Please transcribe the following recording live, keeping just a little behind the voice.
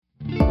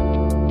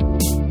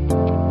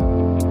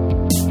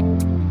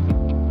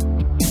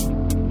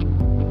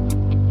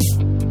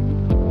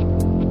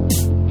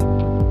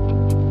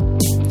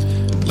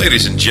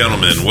Ladies and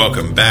gentlemen,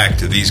 welcome back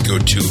to These Go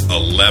to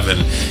 11,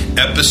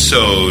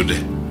 episode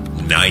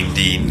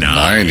 99.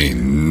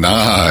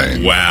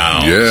 99.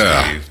 Wow.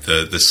 Yeah.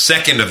 The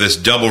second of this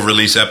double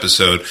release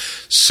episode,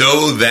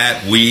 so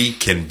that we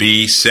can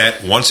be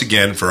set once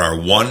again for our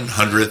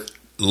 100th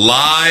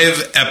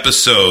live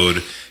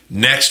episode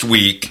next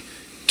week,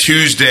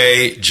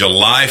 Tuesday,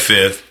 July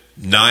 5th,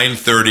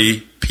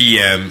 9:30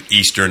 p.m.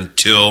 Eastern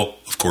till,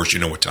 of course, you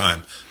know what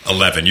time,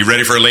 11. You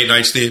ready for a late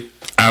night, Steve?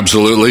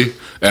 Absolutely.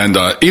 And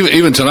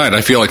even tonight, I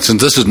feel like since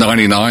this is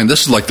 99,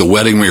 this is like the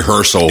wedding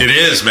rehearsal. It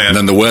is, man. And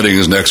then the wedding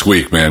is next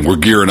week, man. We're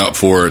gearing up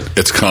for it.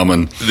 It's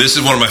coming. This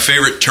is one of my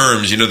favorite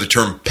terms. You know the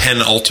term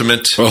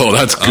penultimate? Oh,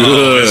 that's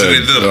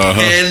good.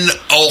 The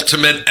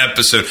penultimate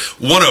episode.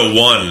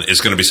 101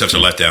 is going to be such a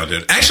letdown,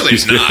 dude. Actually,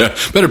 it's not. Yeah.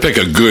 Better pick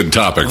a good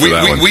topic for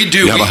that one. We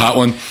do. You have a hot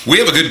one? We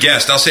have a good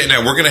guest. I'll say it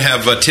now. We're going to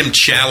have Tim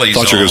Challies I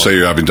thought you were going to say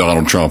you're having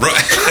Donald Trump.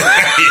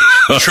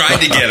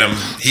 Tried to get him.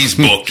 He's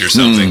booked or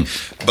something.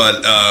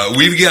 But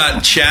we've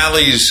got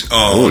Challies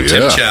on,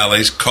 Tim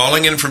Challies,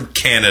 calling in from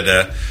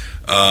Canada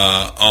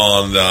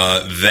on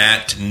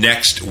that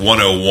next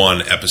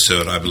 101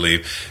 episode, I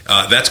believe.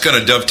 That's going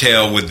to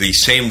dovetail with the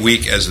same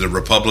week as the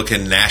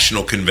Republican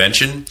National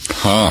Convention.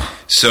 Huh.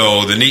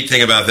 So the neat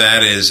thing about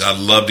that is I'd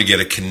love to get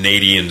a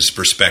Canadian's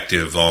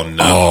perspective on...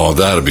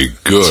 that'd be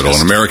good.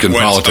 On American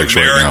politics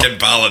right now. American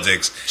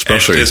politics,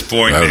 especially at this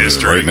point in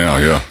history. Right now,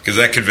 yeah. Because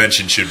that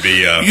convention should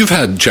be... You've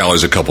had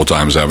Challies a couple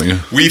times, haven't you?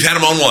 We've had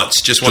him on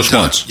once. Just one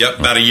time. Once. Yep,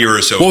 about a year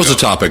or so ago. What was the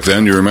topic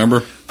then? You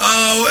remember?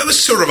 Oh, it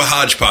was sort of a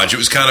hodgepodge. It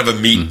was kind of a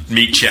meet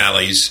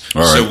Challies.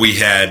 Right. So we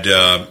had,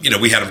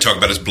 we had him talk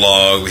about his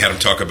blog. We had him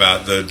talk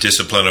about the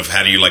discipline of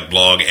how do you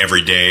blog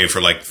every day for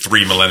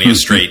 3 millennia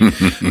straight.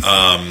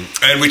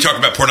 And we talked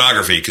about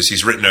pornography because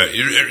he's written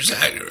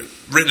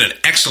an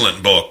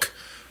excellent book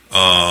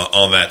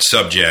on that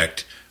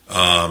subject.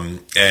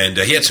 And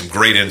he had some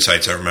great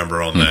insights, I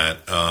remember, on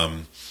that.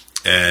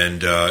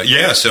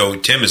 So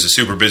Tim is a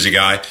super busy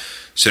guy.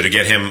 So to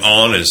get him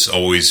on is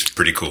always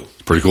pretty cool.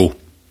 Pretty cool.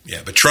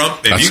 Yeah, but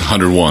Trump... That's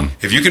 101.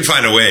 If you can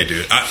find a way,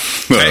 dude. Tell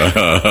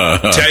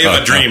you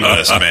my dream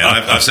list, man.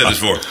 I've said this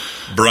before.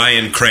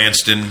 Bryan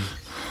Cranston,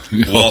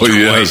 Walter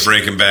White,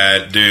 Breaking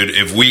Bad. Dude,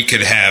 if we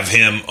could have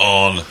him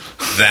on,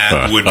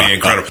 that would be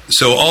incredible.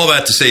 So all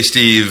that to say,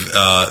 Steve,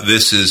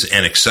 this is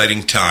an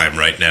exciting time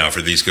right now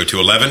for These Go to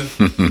 11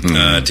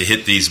 to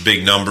hit these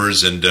big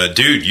numbers. And,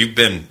 dude, you've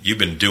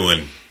been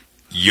doing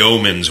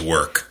yeoman's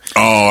work.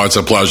 Oh, it's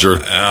a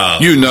pleasure.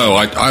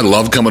 I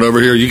love coming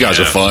over here. You guys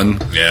are fun.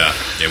 Yeah,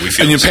 we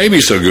feel. And you pay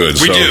me so good.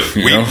 We do.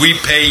 We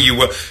pay you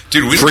well,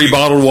 dude. Free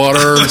bottled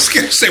water. I was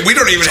going to say we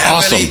don't even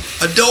have any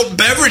adult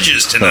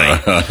beverages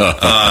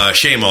tonight.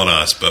 Shame on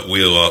us, but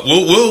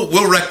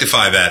we'll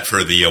rectify that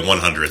for the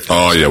 100th.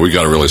 Oh yeah, we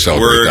got to really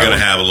celebrate. We're going to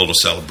have a little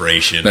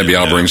celebration. Maybe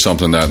I'll bring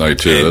something that night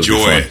too.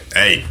 Enjoy.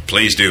 Hey,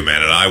 please do,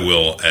 man, and I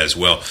will as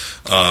well.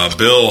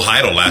 Bill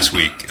Heidel last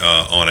week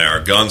on our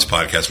Guns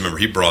podcast. Remember,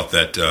 he brought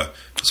that.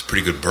 It's a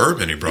pretty good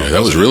bourbon he brought. Yeah,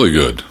 that was really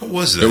good. What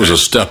was that? It was a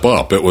step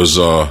up. It was.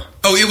 Was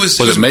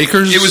it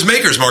Makers? It was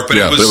Makers, Mark. But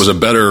it was a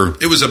better.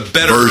 It was a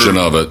better version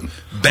of it.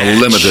 Batch. A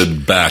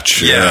limited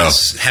batch.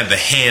 Yes, had the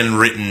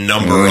handwritten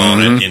number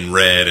on it in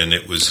red, and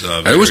it was.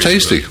 It was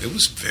tasty. Good. It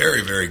was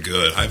very, very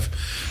good. I've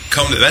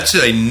come to that's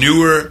a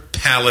newer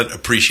palate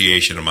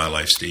appreciation of my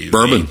life, Steve.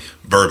 Bourbon.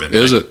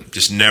 Is it?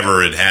 Just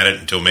never had it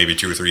until maybe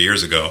 2 or 3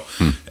 years ago,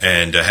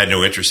 and had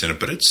no interest in it.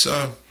 But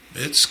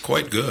it's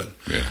quite good.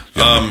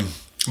 Yeah.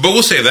 But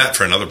we'll save that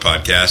for another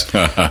podcast.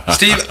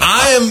 Steve,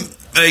 I am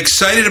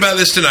excited about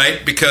this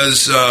tonight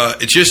because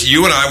it's just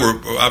you and I.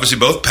 We're obviously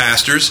both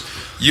pastors.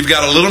 You've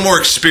got a little more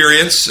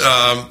experience,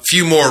 a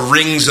few more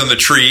rings on the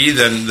tree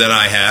than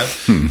I have.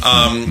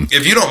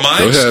 If you don't mind,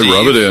 go ahead, Steve,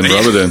 rub it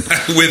in.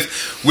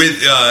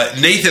 with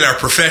Nathan, our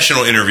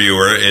professional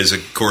interviewer, is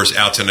of course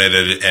out tonight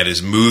at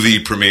his movie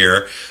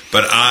premiere.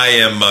 But I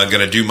am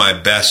going to do my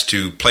best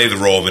to play the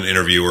role of an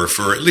interviewer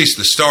for at least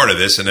the start of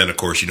this, and then of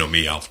course you know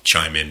me, I'll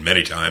chime in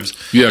many times.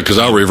 Yeah, because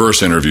I'll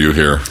reverse interview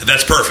here.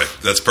 That's perfect.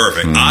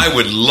 I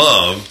would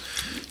love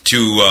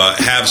to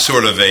have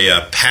sort of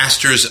a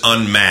Pastors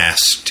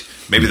Unmasked.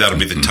 Maybe that'll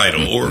be the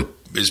title. Or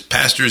is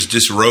Pastors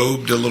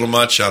Disrobed a little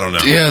much? I don't know.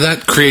 Yeah,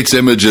 that creates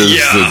images.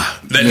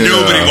 That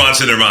nobody wants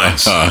in their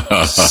minds,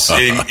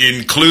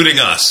 including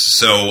us.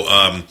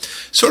 So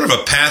sort of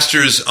a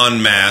Pastors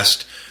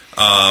Unmasked.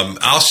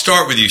 I'll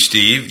start with you,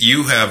 Steve.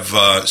 You have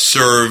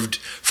served...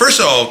 First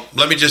of all,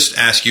 let me just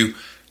ask you,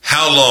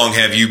 how long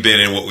have you been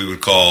in what we would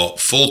call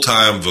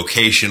full-time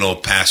vocational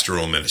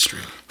pastoral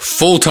ministry?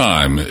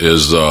 Full-time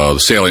is the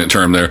salient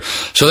term there.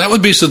 So that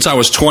would be since I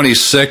was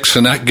 26,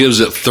 and that gives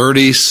it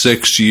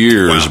 36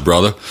 years,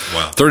 brother.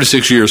 Wow.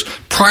 36 years.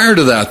 Prior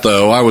to that,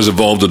 though, I was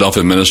involved enough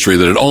in ministry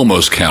that it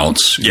almost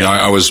counts. Yeah. You know,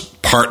 I was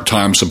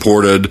part-time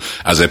supported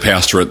as a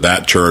pastor at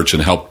that church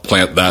and helped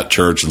plant that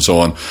church and so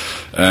on.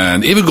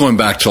 And even going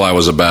back till I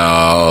was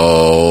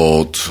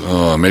about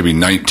maybe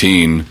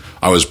 19,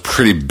 I was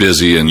pretty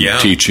busy in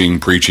teaching,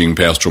 preaching,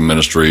 pastoral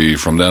ministry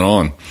from then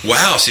on.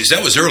 Wow, see,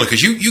 that was early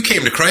because you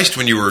came to Christ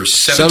when you were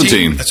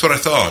 17. That's what I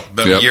thought,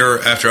 about a year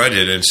after I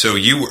did. And so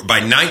you were, by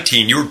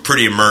 19, you were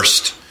pretty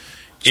immersed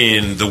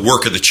in the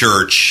work of the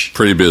church.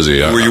 Pretty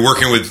busy. Were you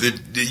working with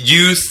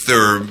youth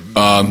or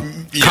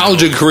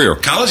college and career?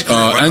 College and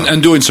career, wow.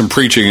 and doing some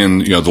preaching in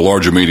the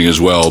larger meeting as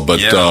well. But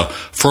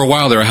for a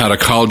while there, I had a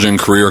college and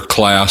career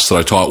class that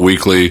I taught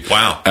weekly.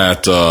 Wow.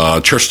 At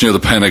a church near the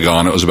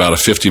Pentagon. It was about a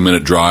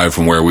 50-minute drive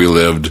from where we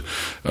lived,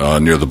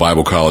 near the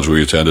Bible college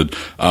we attended.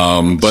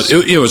 But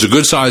it was a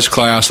good-sized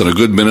class and a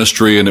good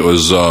ministry, and it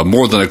was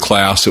more than a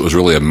class. It was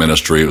really a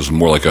ministry. It was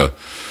more like a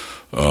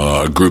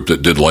group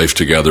that did life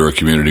together, a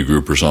community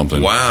group or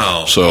something.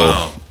 Wow.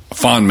 So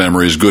fond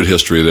memories, good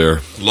history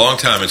there. Long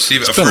time. And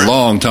Steve, it's been a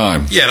long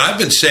time. Yeah, and I've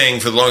been saying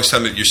for the longest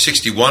time that you're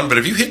 61,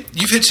 but you've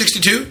hit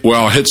 62?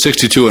 Well, I hit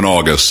 62 in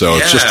August, so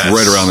it's just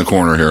right around the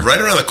corner here. Right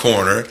around the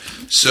corner.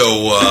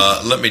 So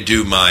let me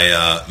do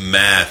my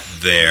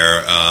math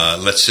there.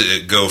 Let's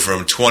go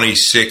from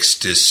 26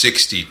 to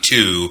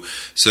 62.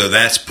 So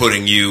that's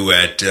putting you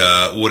at,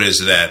 what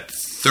is that,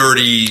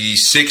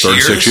 36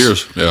 years? 36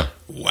 years, yeah.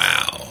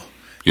 Wow.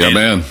 Yeah, and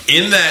man.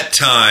 In that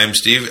time,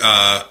 Steve,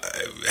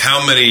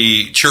 how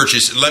many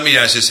churches, let me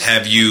ask this,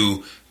 have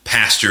you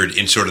pastored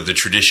in sort of the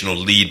traditional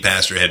lead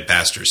pastor, head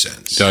pastor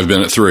sense? I've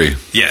been at 3.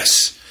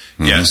 Yes.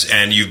 Mm-hmm. Yes.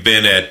 And you've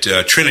been at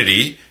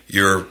Trinity,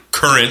 your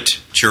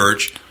current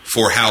church,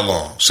 for how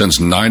long? Since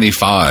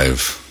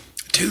 95.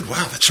 Dude,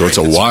 wow. That's so right. It's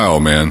a while,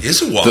 man. It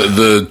is a while.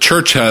 The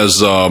church has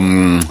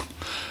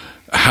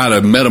had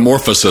a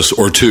metamorphosis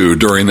or two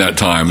during that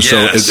time. Yes. So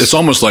it's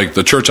almost like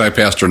the church I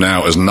pastor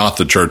now is not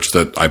the church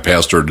that I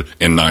pastored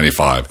in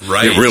 95.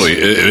 Right. It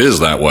is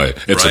that way.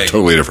 It's a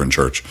totally different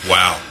church.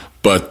 Wow.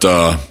 But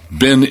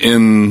been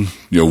in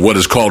what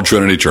is called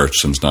Trinity Church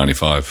since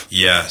 95.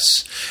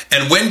 Yes.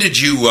 And when did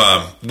you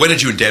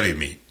and Debbie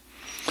meet?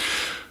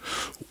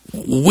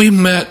 We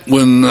met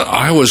when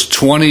I was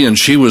 20 and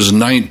she was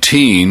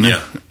 19.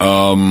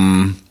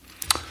 Yeah.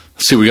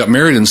 See, we got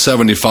married in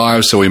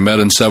 75, so we met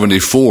in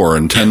 74,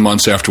 and 10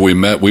 months after we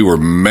met, we were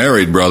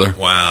married, brother.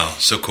 Wow,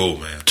 so cool,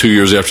 man. 2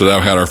 years after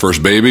that, we had our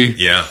first baby.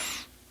 Yeah.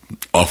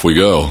 Off we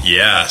go.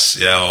 Yes,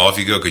 yeah, off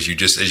you go, because you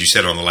just, as you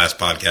said on the last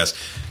podcast,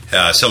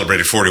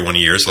 celebrated 41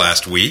 years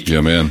last week. Yeah,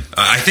 man.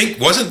 I think,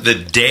 wasn't the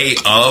day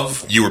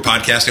of you were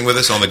podcasting with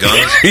us on the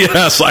Guns?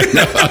 Yes, I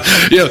know.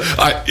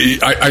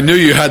 I knew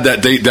you had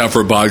that date down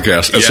for a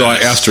podcast, and so I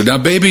asked her, now,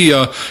 baby,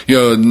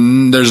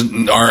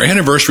 there's our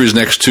anniversary is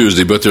next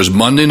Tuesday, but there's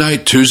Monday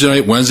night, Tuesday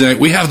night, Wednesday night.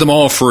 We have them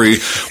all free.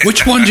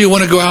 Which one do you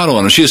want to go out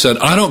on? And she said,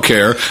 I don't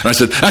care. And I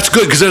said, that's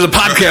good, because there's a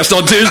podcast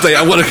on Tuesday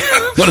I want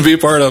to be a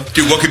part of.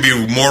 Dude, what could be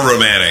more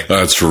romantic?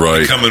 That's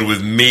right. Coming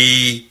with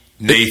me,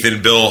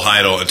 Nathan, Bill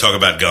Heidel, and talk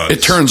about guns.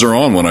 It turns her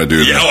on when I do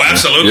that. Yeah, oh,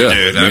 absolutely,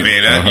 dude. I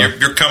mean,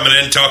 you're coming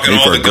in talking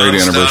all the gun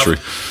stuff.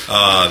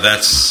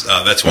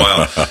 That's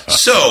wild.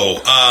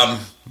 So,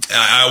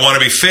 I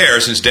want to be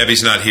fair, since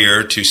Debbie's not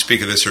here to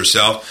speak of this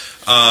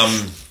herself.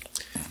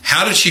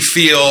 How did she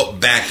feel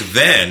back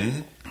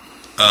then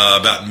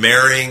about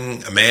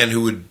marrying a man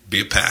who would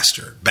be a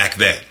pastor back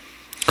then?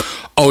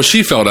 Oh,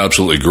 she felt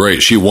absolutely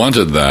great. She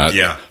wanted that.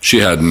 Yeah. She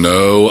had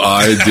no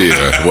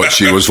idea what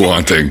she was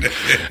wanting.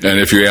 And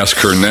if you ask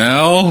her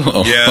now,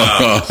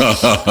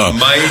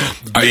 might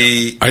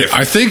be.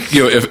 I think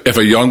if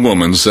a young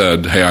woman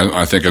said, "Hey,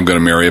 I think I'm going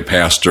to marry a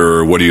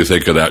pastor. What do you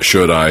think of that?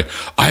 Should I?"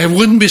 I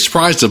wouldn't be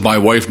surprised if my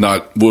wife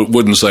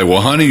wouldn't say,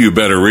 "Well, honey, you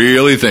better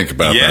really think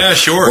about that." Yeah,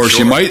 sure. Or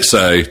she might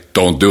say,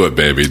 "Don't do it,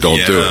 baby.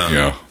 Don't do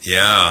it."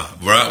 Yeah.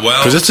 Right.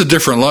 Well, because it's a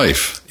different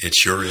life. It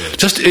sure is.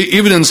 Just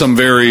even in some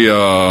very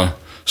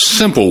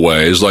simple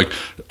ways, like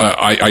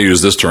I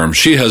use this term.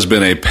 She has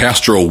been a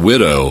pastoral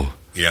widow.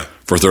 Yeah.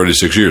 For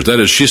 36 years. That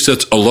is, she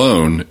sits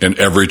alone in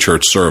every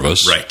church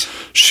service. Right.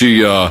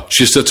 She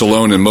sits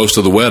alone in most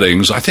of the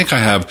weddings. I think I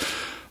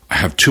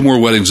have 2 more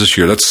weddings this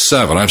year. That's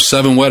 7. I have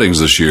 7 weddings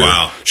this year.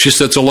 Wow. She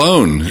sits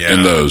alone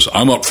in those.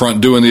 I'm up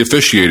front doing the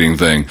officiating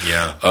thing.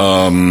 Yeah.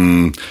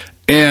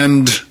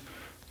 And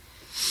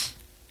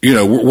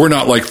we're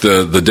not like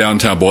the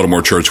downtown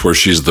Baltimore church where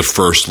she's the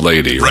first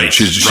lady. Right.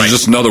 She's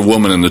just another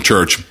woman in the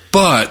church.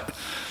 But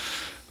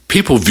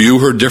people view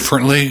her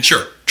differently.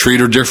 Sure. Treat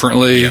her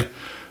differently. Yeah.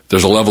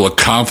 There's a level of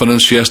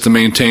confidence she has to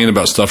maintain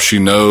about stuff she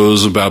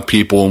knows about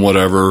people and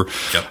whatever.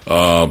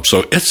 Yep.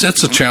 So it's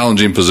a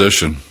challenging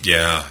position.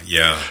 Yeah.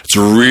 It's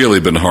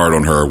really been hard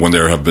on her when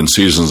there have been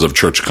seasons of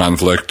church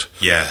conflict.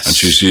 Yes. And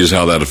she sees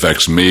how that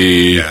affects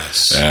me.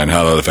 Yes. And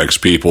how that affects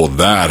people.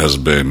 That has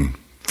been...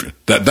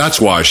 That's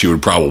why she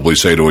would probably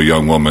say to a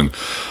young woman,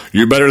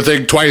 "You better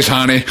think twice,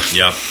 honey."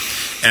 Yeah.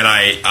 And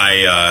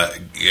I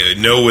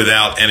know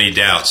without any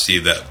doubt,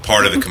 Steve, that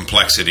part of the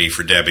complexity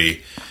for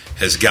Debbie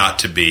has got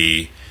to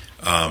be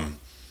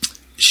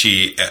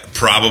she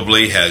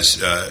probably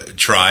has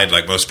tried,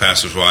 like most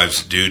pastors'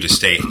 wives do, to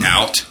stay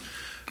out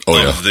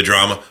of the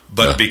drama,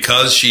 but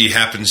because she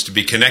happens to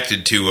be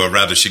connected to a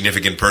rather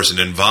significant person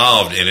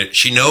involved in it,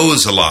 she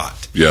knows a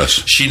lot.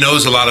 Yes. She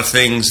knows a lot of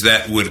things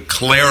that would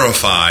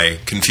clarify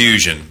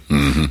confusion,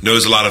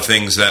 knows a lot of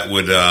things that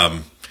would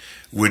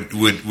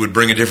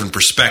bring a different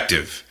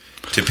perspective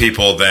to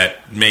people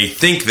that may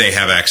think they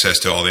have access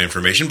to all the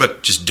information,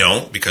 but just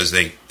don't because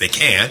they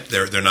can't.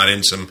 They're not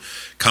in some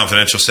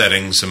confidential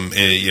settings, some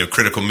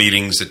critical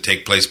meetings that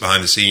take place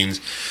behind the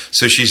scenes.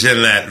 So she's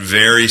in that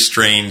very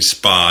strange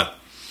spot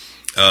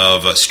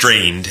of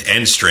strained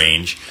and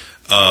strange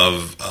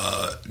of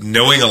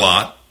knowing a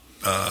lot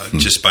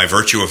just by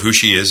virtue of who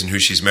she is and who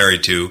she's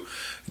married to,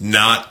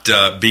 not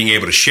being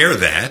able to share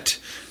that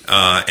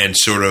and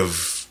sort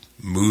of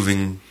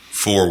moving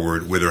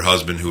forward with her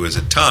husband, who is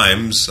at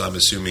times, I'm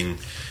assuming,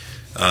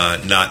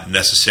 not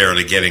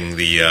necessarily getting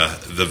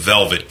the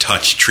velvet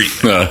touch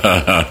treatment.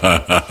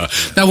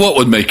 Now, what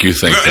would make you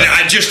think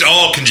that? I just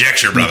all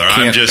conjecture, brother.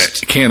 I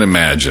can't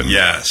imagine.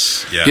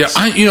 Yes. Yeah,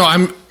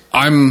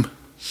 I'm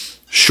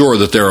sure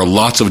that there are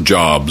lots of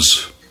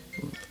jobs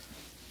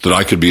that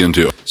I could be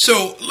into.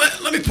 So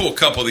let me pull a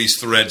couple of these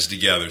threads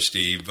together,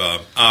 Steve.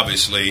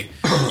 Obviously,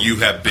 you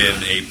have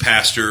been a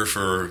pastor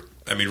for,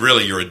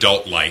 really your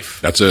adult life.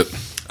 That's it.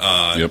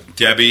 Yep.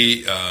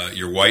 Debbie,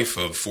 your wife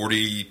of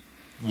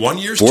 41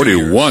 years?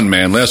 41,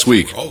 man, last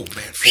week. Oh,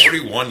 man,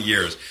 41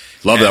 years.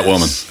 Love that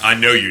woman. I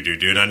know you do,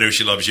 dude. I know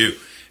she loves you.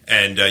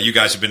 And you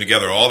guys have been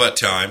together all that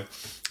time,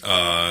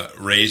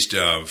 raised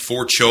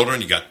 4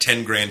 children. You got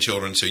 10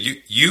 grandchildren. So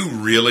you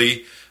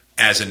really,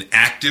 as an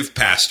active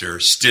pastor,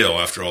 still,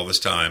 after all this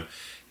time,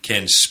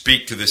 can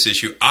speak to this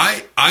issue.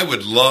 I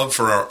would love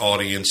for our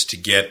audience to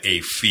get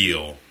a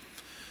feel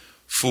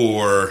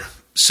for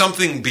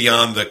something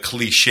beyond the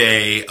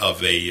cliche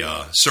of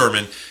a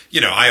sermon.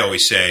 I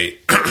always say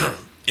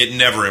it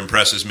never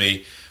impresses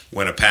me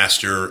when a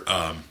pastor,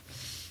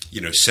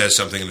 says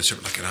something in the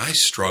sermon like, and I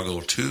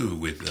struggle too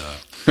with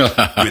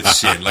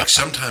sin. Like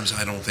sometimes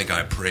I don't think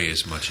I pray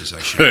as much as I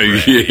should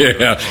pray.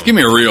 Yeah, give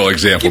me a real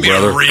example,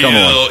 brother. Give me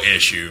a real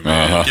issue,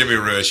 man. Give me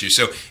a real issue.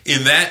 So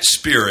in that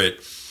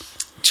spirit,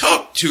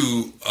 talk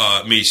to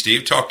me,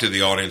 Steve. Talk to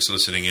the audience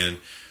listening in.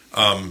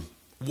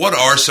 What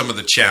are some of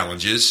the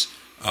challenges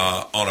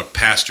on a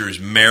pastor's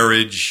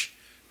marriage,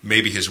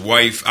 maybe his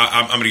wife?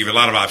 I'm going to give you a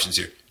lot of options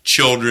here.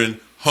 Children,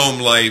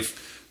 home life,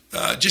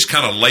 just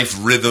kind of life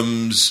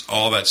rhythms,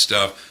 all that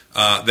stuff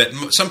that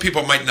some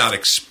people might not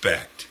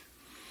expect.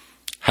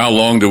 How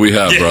long do we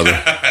have, brother?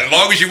 As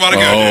long as you want to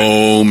go.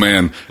 Oh,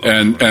 man.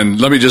 And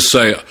let me just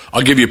say,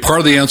 I'll give you part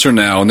of the answer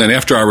now, and then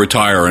after I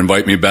retire,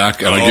 invite me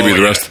back, and I'll give you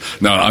the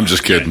rest. No, I'm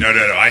just kidding. No.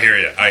 I hear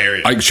you.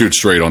 I can shoot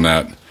straight on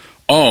that.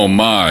 Oh,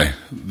 my.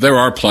 There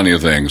are plenty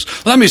of things.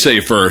 Let me say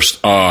first,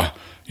 I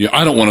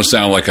don't want to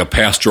sound like a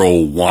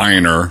pastoral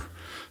whiner.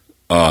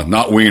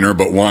 Not wiener,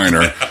 but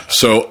whiner.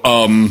 So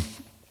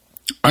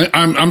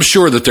I'm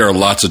sure that there are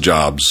lots of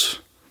jobs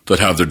that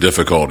have their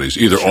difficulties,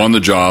 either on the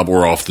job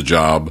or off the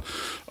job.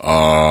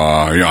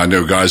 I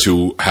know guys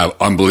who have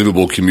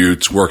unbelievable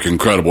commutes, work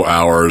incredible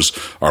hours,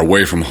 are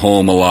away from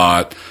home a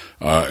lot.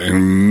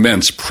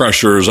 Immense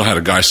pressures. I had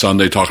a guy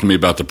Sunday talking to me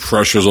about the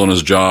pressures on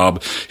his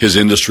job. His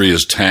industry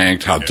is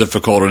tanked, how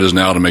difficult it is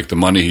now to make the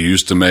money he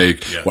used to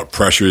make, what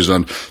pressure he's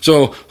on.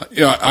 So,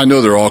 I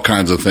know there are all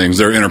kinds of things.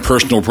 There are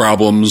interpersonal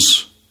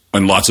problems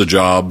in lots of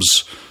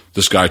jobs.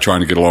 This guy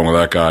trying to get along with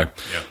that guy.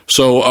 Yeah.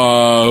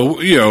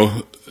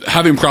 So,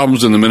 having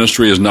problems in the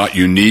ministry is not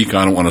unique.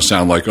 I don't want to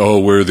sound like,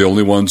 we're the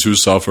only ones who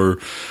suffer.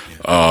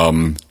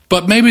 Yeah.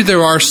 But maybe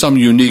there are some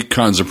unique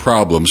kinds of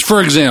problems.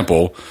 For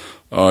example,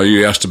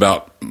 you asked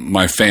about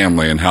my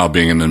family and how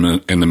being in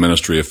the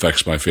ministry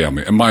affects my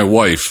family. And my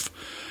wife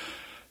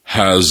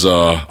has,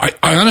 I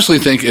honestly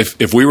think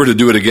if we were to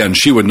do it again,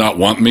 she would not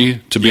want me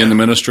to be in the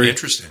ministry.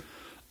 Interesting.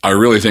 I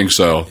really think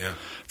so. Yeah.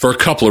 For a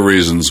couple of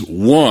reasons.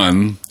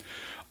 One,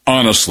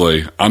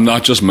 honestly, I'm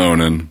not just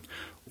moaning.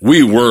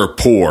 We were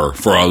poor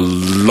for a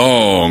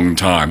long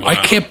time. Wow. I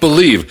can't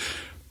believe...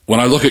 When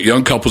I look at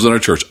young couples in our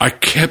church, I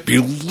can't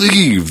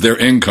believe their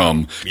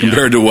income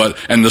compared to what,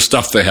 and the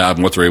stuff they have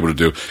and what they're able to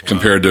do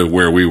compared to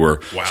where we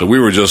were. Wow. So we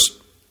were just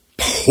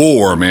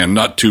poor, man,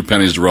 not 2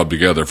 pennies to rub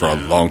together for a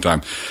long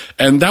time.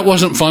 And that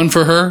wasn't fun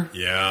for her.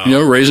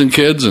 Yeah. Raising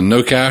kids and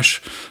no cash.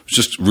 It was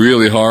just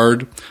really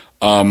hard.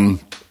 So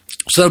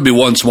that would be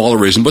one smaller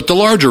reason. But the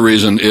larger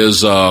reason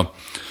is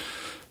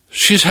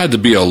she's had to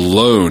be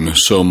alone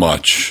so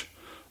much.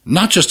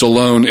 Not just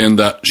alone in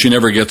that she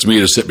never gets me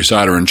to sit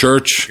beside her in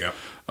church. Yep.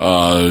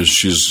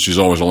 She's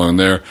always alone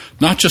there.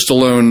 Not just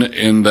alone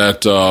in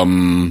that,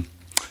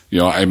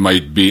 I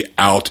might be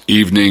out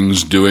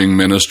evenings doing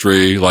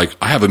ministry. Like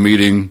I have a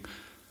meeting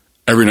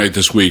every night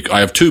this week. I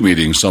have 2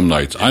 meetings some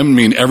nights. I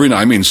mean every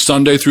night. I mean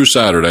Sunday through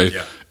Saturday.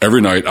 Yeah.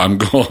 Every night I'm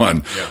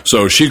gone. Yeah.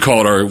 So she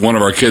called one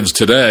of our kids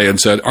today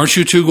and said, "Aren't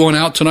you 2 going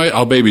out tonight?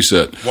 I'll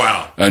babysit."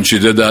 Wow. And she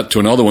did that to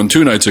another one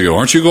 2 nights ago.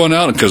 "Aren't you going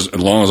out?" Because as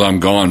long as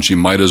I'm gone, she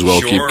might as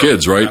well keep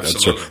kids, right?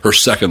 Absolutely. That's her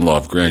second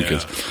love,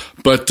 grandkids. Yeah.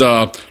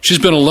 But she's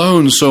been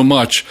alone so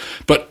much,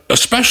 but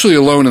especially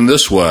alone in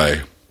this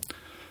way.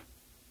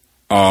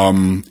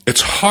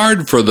 it's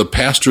hard for the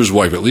pastor's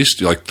wife, at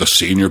least like the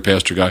senior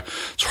pastor guy,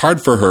 it's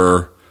hard for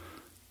her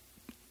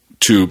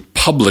to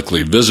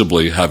publicly,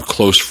 visibly have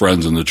close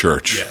friends in the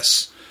church.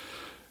 Yes.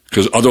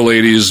 Because other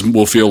ladies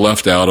will feel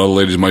left out, other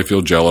ladies might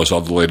feel jealous,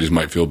 other ladies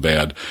might feel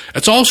bad.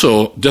 It's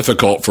also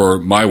difficult for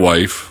my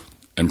wife,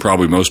 and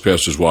probably most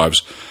pastors'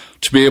 wives,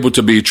 to be able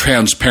to be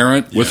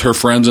transparent with her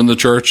friends in the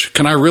church.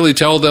 Can I really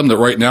tell them that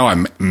right now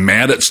I'm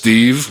mad at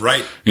Steve?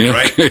 Right.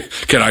 Right.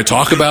 Can I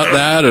talk about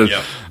that?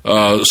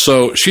 And,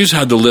 so she's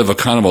had to live a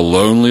kind of a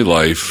lonely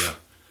life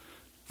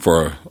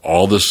for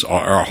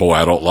our whole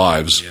adult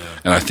lives. Yeah.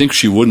 And I think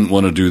she wouldn't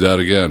want to do that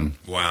again.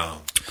 Wow.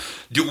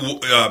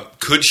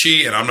 Could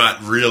she, and I'm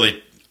not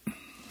really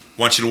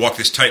want you to walk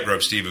this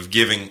tightrope, Steve, of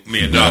giving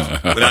me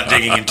enough without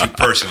digging in too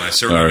personal. I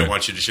certainly don't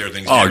want you to share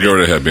things. Oh, go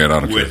right ahead, man. I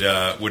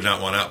don't would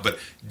not want out. But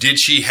did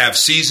she have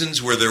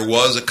seasons where there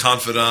was a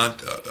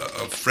confidant,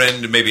 a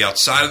friend maybe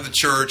outside of the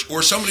church,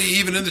 or somebody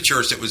even in the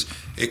church that was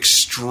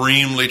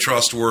extremely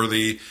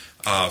trustworthy,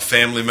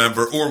 family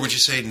member, or would you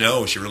say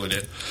no, she really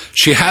did?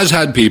 She has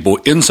had people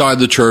inside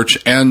the church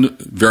and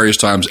various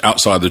times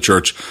outside the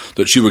church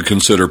that she would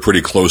consider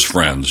pretty close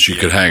friends. She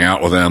could hang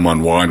out with them,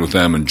 unwind with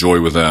them, enjoy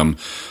with them.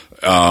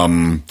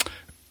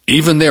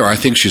 Even there, I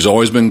think she's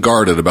always been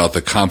guarded about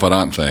the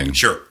confidant thing.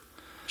 Sure.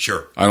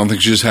 I don't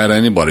think she's had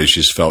anybody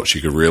she's felt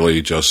she could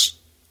really just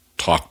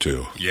talk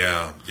to.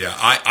 Yeah.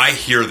 I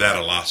hear that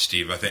a lot,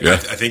 Steve. I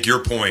think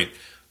your point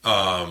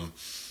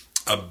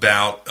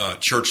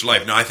about church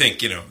life. Now, I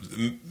think,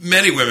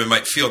 many women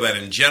might feel that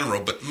in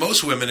general, but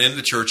most women in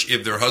the church,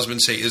 if their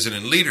husband, say, isn't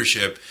in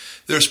leadership,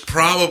 there's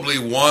probably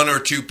one or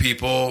two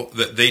people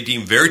that they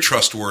deem very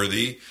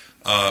trustworthy,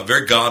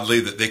 very godly,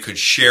 that they could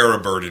share a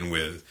burden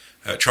with.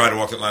 Try to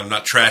walk that line of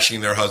not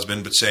trashing their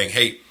husband, but saying,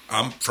 hey,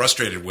 I'm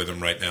frustrated with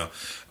him right now.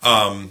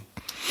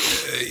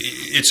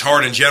 It's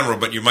hard in general,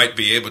 but you might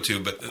be able to.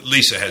 But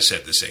Lisa has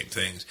said the same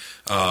things.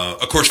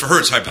 Of course, for her,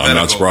 it's hypothetical. I'm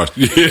not surprised.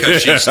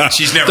 Because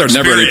she's never there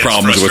are never any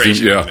problems with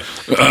you. Yeah.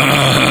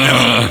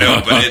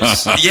 No, but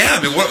it's,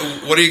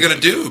 what are you going to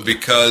do?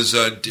 Because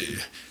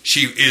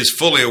she is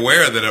fully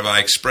aware that if I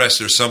express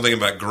there's something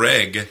about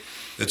Greg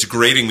that's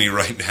grating me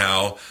right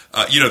now,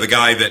 the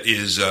guy that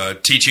is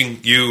teaching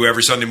you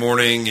every Sunday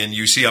morning and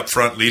you see up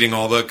front leading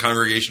all the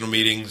congregational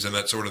meetings and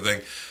that sort of thing.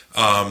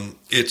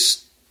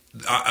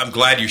 I'm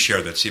glad you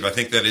shared that, Steve. I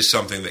think that is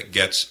something that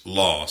gets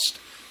lost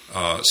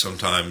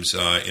sometimes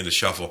in the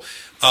shuffle.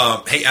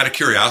 Hey, out of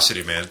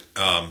curiosity, man,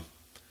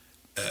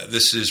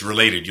 this is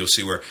related. You'll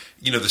see where,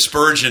 the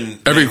Spurgeon...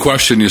 Every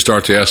question you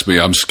start to ask me,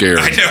 I'm scared.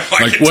 I know.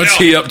 What's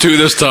he up to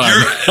this time?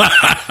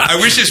 I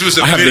wish this was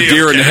a video. I have the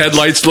deer in the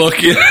headlights look.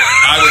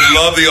 I would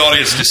love the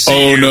audience to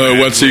see Oh,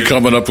 no. What's he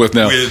coming up with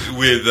now?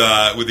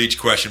 With each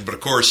question. But,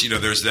 of course,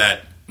 there's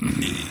that...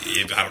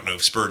 I don't know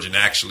if Spurgeon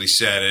actually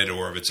said it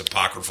or if it's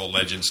apocryphal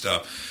legend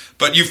stuff.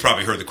 But you've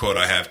probably heard the quote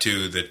I have,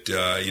 too, that,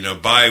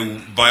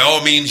 by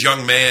all means,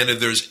 young man, if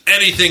there's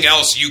anything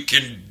else you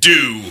can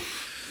do,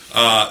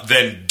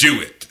 then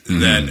do it.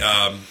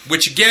 That,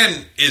 which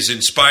again is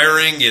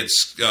inspiring.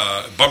 It's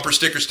bumper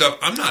sticker stuff.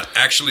 I'm not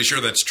actually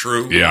sure that's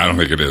true. Yeah, I don't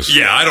think it is.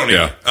 Yeah, I don't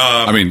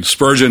either.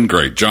 Spurgeon,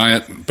 great,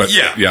 giant, but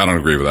I don't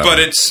agree with that. But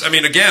it's,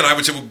 again, I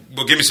would say,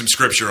 well, give me some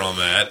scripture on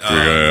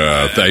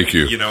that. Thank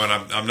you. And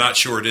I'm not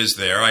sure it is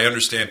there. I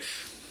understand,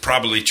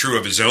 probably true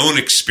of his own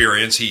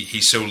experience. He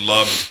so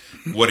loved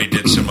what he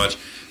did so much.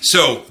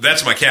 So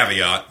that's my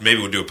caveat. Maybe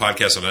we'll do a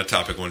podcast on that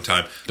topic one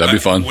time. That'd be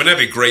fun. Wouldn't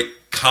that be great?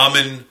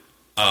 Common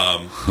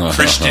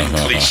Christian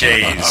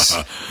cliches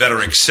that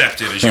are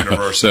accepted as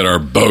universal, that are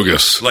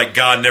bogus, like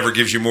God never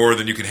gives you more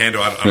than you can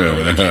handle. I don't know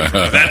where that came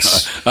from.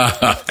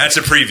 That's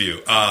a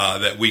preview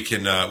that we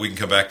can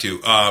come back to.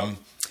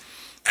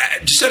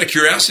 Just out of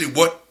curiosity,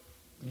 what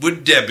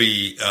would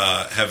Debbie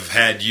have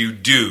had you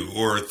do,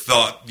 or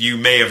thought you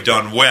may have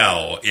done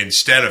well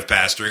instead of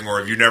pastoring, or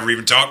have you never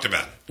even talked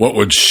about it? What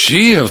would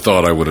she have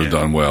thought I would have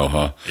done well,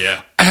 huh?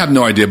 Yeah. I have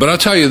no idea, but I'll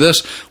tell you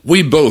this.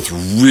 We both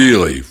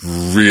really,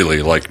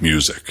 really like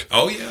music.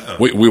 Oh, yeah.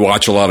 We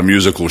watch a lot of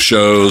musical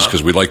shows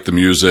because we like the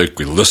music.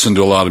 We listen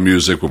to a lot of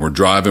music. When we're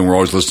driving, we're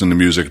always listening to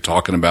music,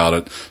 talking about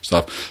it,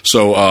 stuff.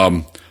 So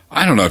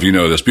I don't know if you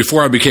know this.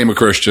 Before I became a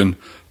Christian,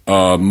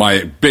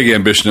 my big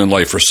ambition in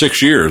life for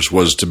 6 years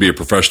was to be a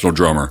professional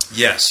drummer.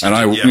 Yes. And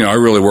I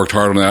really worked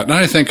hard on that. And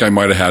I think I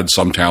might have had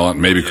some talent,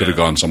 maybe could have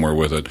gone somewhere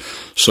with it.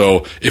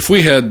 So if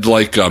we had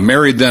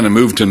married then and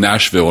moved to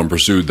Nashville and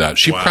pursued that,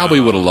 she probably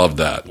would have loved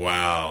that.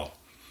 Wow.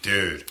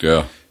 Dude.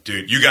 Yeah.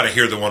 Dude, you got to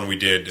hear the one we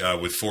did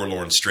with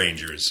Forlorn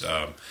Strangers.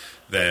 Some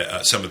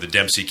of the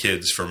Dempsey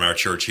kids from our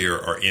church here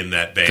are in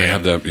that band. They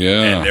have that,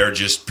 yeah. And they're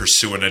just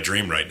pursuing a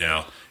dream right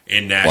now.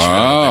 In Nashville.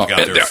 Wow.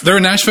 They're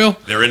in Nashville?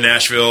 They're in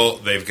Nashville.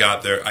 They've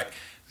got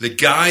the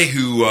guy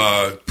who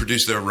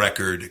produced their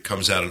record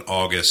comes out in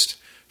August.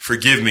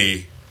 Forgive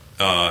me,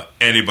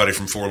 anybody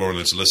from Forlorn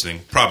that's listening.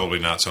 Probably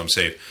not, so I'm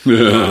safe.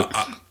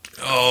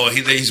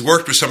 He's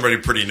worked with somebody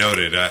pretty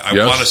noted. I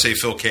want to say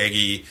Phil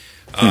Kagi,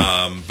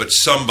 but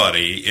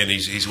somebody, and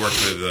he's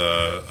worked with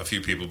a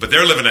few people. But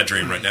they're living that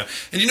dream right now.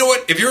 And you know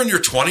what? If you're in your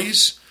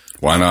 20s,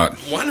 Why not?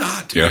 Why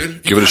not, dude? Yeah,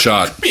 give it a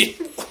shot. I mean,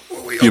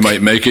 you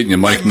might make it and you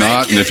might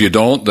not, and if you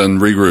don't, then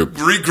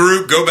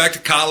regroup. Go back to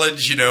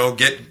college,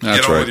 get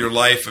on with your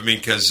life. I mean,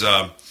 because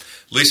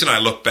Lisa and I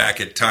look back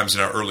at times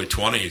in our early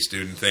 20s,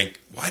 dude, and think,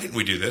 why didn't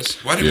we do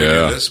this? Why didn't we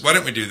do this? Why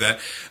didn't we do that?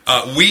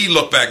 We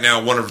look back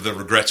now, one of the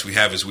regrets we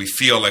have is we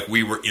feel like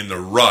we were in the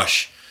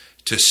rush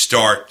to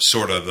start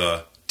sort of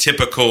the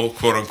typical,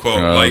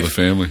 quote-unquote, life. The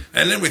family.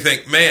 And then we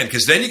think, man,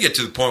 because then you get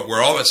to the point where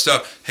all that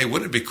stuff, hey,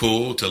 wouldn't it be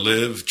cool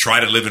to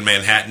try to live in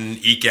Manhattan,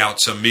 eke out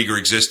some meager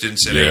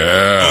existence in a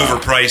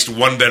overpriced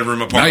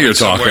one-bedroom apartment now you're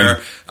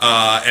somewhere.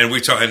 Talking. And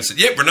we talk and said,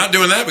 we're not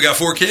doing that. We got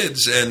 4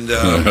 kids, and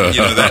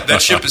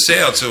that ship has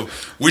sailed. So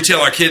we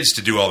tell our kids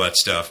to do all that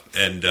stuff,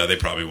 and they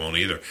probably won't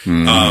either.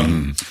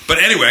 But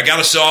anyway, I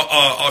got us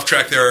off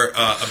track there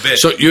a bit.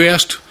 So you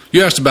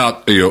asked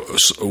about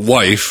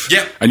wife,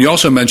 yeah, and you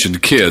also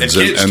mentioned kids,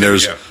 and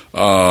there's yeah.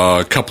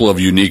 A couple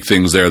of unique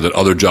things there that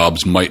other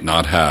jobs might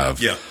not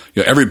have. Yeah,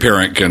 every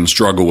parent can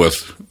struggle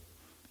with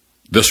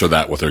this or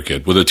that with their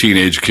kid, with a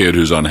teenage kid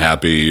who's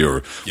unhappy,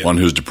 or one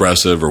who's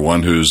depressive, or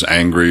one who's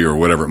angry, or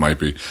whatever it might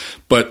be.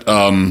 But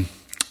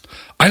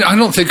I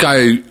don't think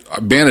I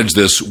manage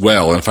this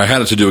well, and if I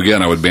had it to do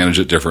again, I would manage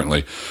it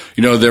differently.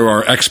 There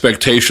are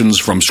expectations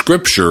from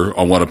Scripture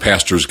on what a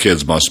pastor's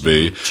kids must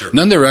be, sure. And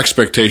then there are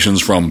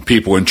expectations from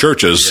people in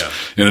churches,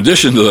 in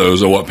addition to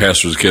those, of what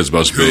pastors' kids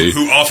must be.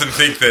 Who often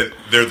think that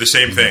they're the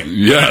same thing.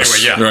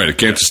 Yes, anyway, right. I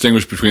can't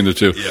distinguish between the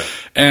two. Yeah.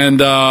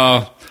 And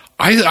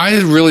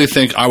I really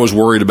think I was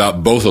worried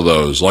about both of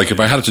those. Like, if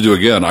I had it to do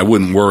again, I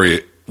wouldn't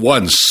worry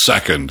 1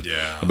 second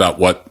about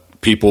what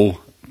people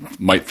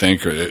might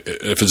think.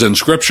 If it's in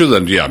Scripture,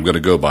 then I'm going to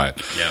go by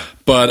it. Yeah.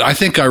 But I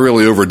think I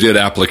really overdid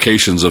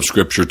applications of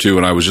Scripture too,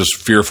 and I was just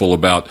fearful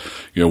about,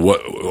 what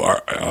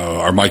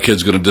are my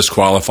kids going to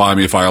disqualify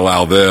me if I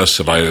allow this,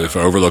 if I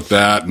overlook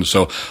that, and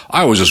so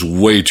I was just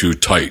way too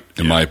tight,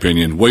 in my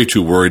opinion, way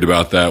too worried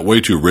about that,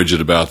 way too rigid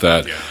about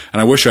that,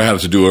 and I wish I had it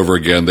to do over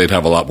again. They'd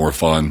have a lot more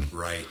fun.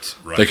 Right.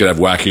 They could have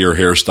wackier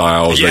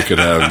hairstyles. They could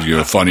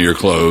have funnier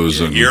clothes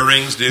and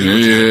earrings,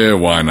 dude. Yeah,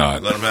 why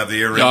not? Let them have the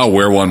earrings. I'll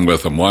wear one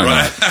with them. Why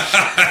not?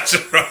 That's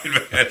right,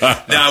 man.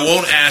 Now I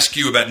won't ask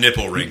you about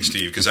nipple rings,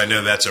 Steve, because I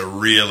know that's a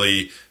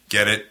really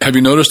get it. Have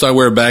you noticed I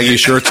wear baggy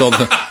shirts all the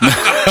time?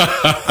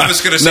 I was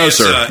going to say, no,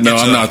 sir. No,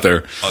 I'm not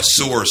there. A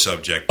sore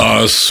subject.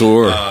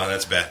 Sore.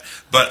 That's bad.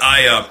 But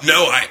I don't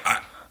know.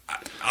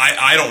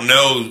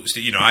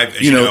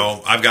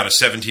 I've got a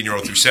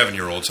 17-year-old through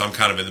 7-year-old, so I'm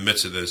kind of in the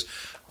midst of this.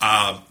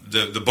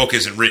 The book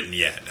isn't written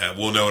yet.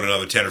 We'll know in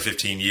another 10 or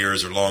 15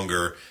 years or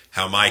longer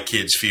how my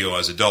kids feel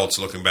as adults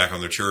looking back on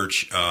their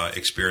church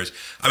experience.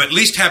 I'm at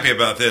least happy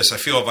about this. I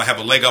feel if I have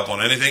a leg up on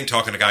anything,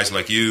 talking to guys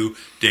like you,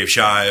 Dave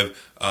Shive,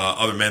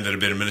 other men that have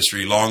been in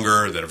ministry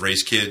longer, that have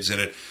raised kids in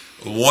it,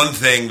 one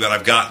thing that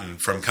I've gotten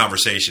from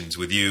conversations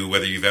with you,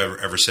 whether you've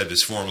ever said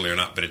this formally or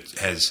not, but it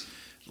has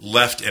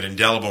left an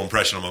indelible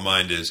impression on my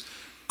mind, is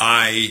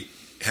I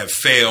have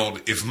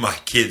failed if my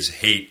kids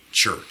hate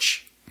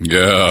church.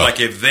 Yeah.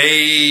 Like if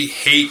they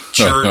hate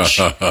church,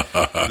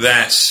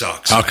 that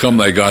sucks. How come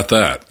they got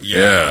that?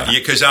 Yeah.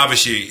 Because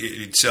obviously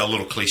it's a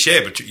little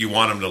cliche, but you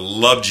want them to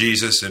love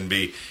Jesus and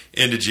be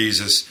into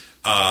Jesus.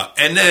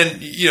 And then,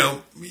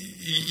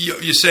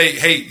 you say,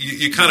 hey,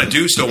 you kind of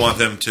do still want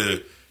them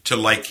to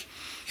like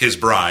his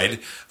bride,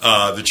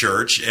 the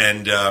church.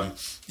 And,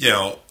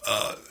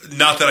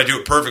 not that I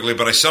do it perfectly,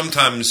 but I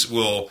sometimes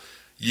will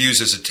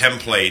use as a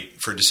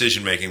template for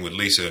decision making with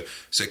Lisa.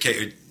 Say,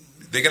 okay,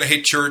 they're going to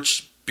hate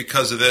church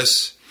because of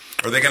this?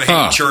 Or are they going to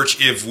hate church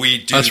if we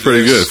do That's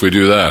pretty good if we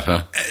do that,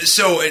 huh?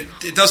 So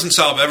it doesn't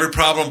solve every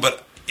problem,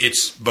 but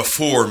it's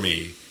before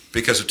me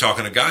because of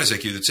talking to guys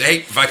like you that say, hey,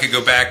 if I could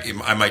go back,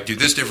 I might do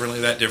this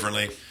differently, that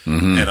differently,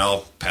 and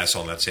I'll pass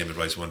on that same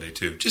advice one day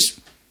too. Just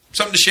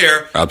something to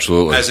share.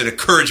 Absolutely. As an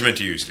encouragement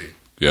to you, Steve.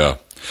 Yeah.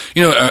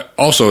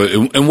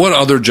 Also, in what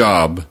other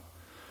job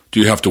do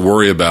you have to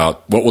worry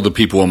about what will the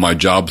people in my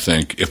job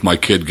think if my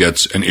kid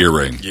gets an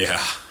earring?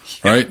 Yeah.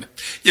 Right?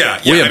 Yeah.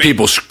 We have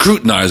people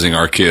scrutinizing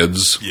our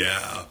kids.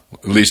 Yeah.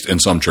 At least in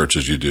some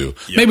churches you do.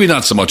 Yeah. Maybe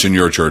not so much in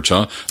your church,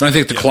 huh? And I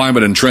think the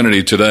climate in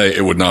Trinity today,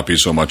 it would not be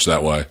so much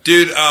that way.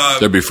 Dude.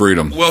 There'd be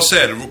freedom. Well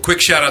said.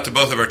 Quick shout out to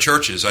both of our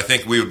churches. I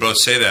think we would both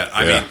say that.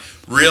 I mean,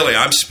 really,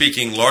 I'm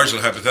speaking largely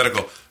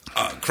hypothetical.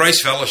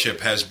 Christ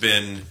Fellowship has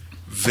been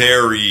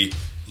very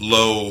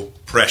low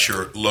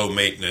pressure, low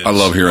maintenance. I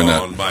love hearing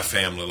that on my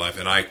family life,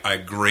 and I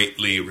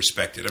greatly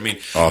respect it. I mean,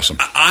 awesome.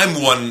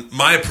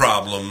 My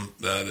problem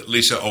that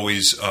Lisa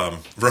always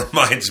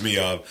reminds me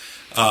of,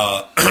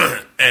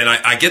 and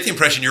I get the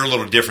impression you're a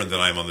little different than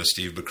I am on this,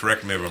 Steve, but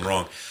correct me if I'm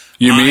wrong.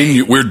 You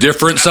mean we're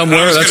different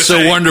somewhere? That's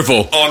so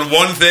wonderful. On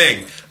one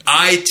thing,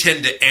 I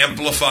tend to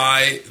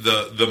amplify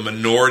the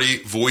minority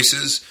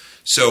voices.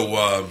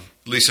 So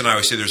Lisa and I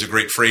always say there's a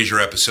great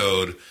Frasier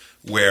episode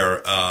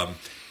where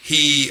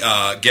he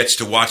gets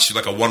to watch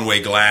like a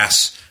one-way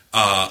glass,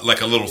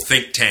 like a little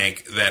think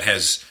tank that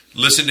has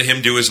listened to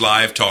him do his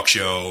live talk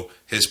show,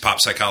 his pop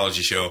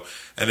psychology show,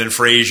 and then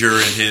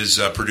Frasier and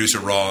his producer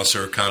Ross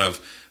are kind of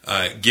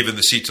given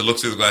the seat to look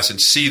through the glass and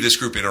see this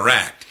group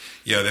interact.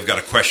 they've got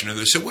a question and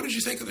they say, "What did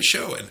you think of the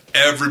show?" And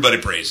everybody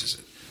praises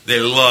it. They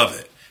love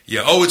it.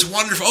 Yeah. Oh, it's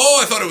wonderful.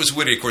 Oh, I thought it was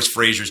witty. Of course,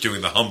 Frasier's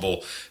doing the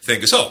humble thing.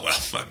 Goes, oh, well,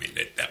 I mean,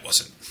 that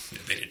wasn't.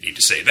 They didn't need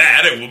to say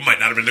that. It might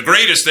not have been the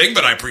greatest thing,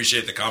 but I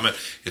appreciate the comment.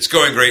 It's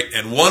going great.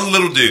 And one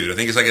little dude, I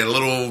think it's like a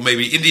little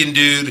maybe Indian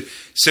dude,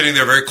 sitting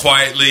there very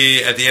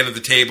quietly at the end of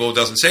the table,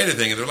 doesn't say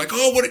anything. And they're like,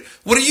 "Oh,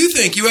 what do you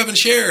think? You haven't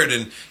shared."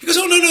 And he goes,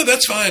 "Oh, no,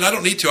 that's fine. I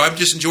don't need to. I'm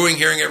just enjoying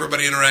hearing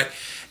everybody interact."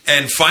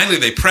 And finally,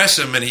 they press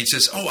him, and he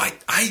says, "Oh,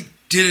 I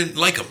didn't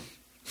like him."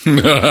 And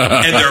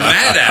they're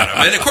mad at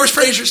him. And of course,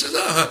 Frasier says,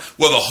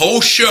 Well, the whole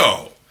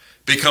show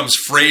becomes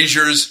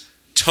Frasier's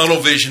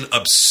tunnel vision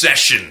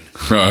obsession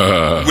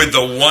with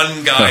the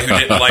one guy who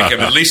didn't like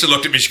him. And Lisa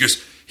looked at me, she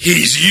goes,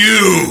 "He's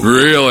you."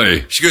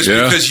 Really? She goes,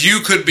 because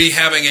you could be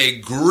having a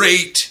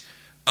great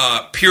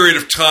period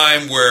of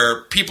time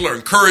where people are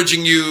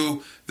encouraging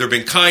you, they're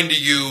being kind to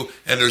you,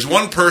 and there's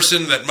one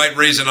person that might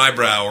raise an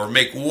eyebrow or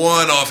make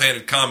one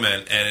offhanded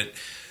comment, and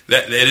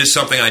it is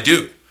something I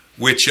do.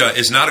 Which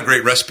is not a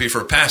great recipe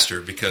for a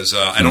pastor, because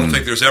I don't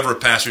think there's ever a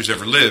pastor who's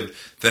ever lived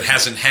that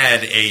hasn't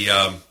had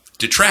a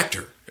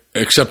detractor.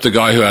 Except the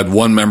guy who had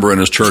one member in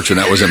his church, and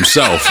that was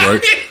himself,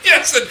 right?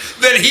 Yes, and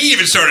then he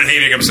even started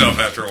hating himself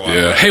after a while.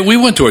 Yeah. Hey, we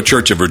went to a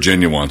church in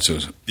Virginia once. It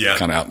was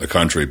kind of out in the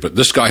country. But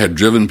this guy had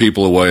driven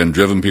people away and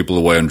driven people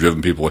away and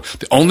driven people away.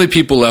 The only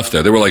people left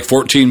there were like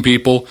 14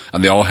 people,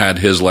 and they all had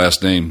his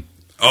last name.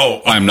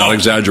 Oh, I'm not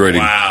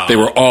exaggerating. Wow. They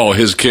were all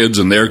his kids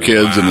and their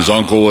kids and his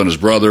uncle and his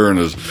brother and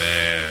his...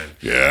 Man.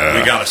 Yeah.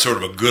 We got a sort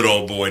of a good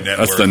old boy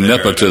network. That's the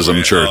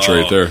nepotism church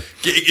right there.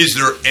 Is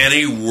there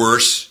any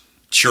worse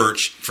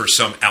church for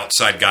some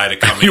outside guy to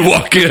come in? You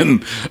walk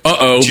in,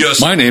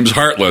 my name's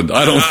Heartland.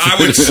 I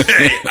would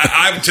say,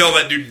 I would tell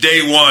that dude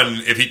day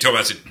one, if he told me,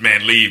 I said,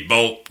 "Man, leave,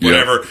 bolt,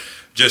 whatever." Yep.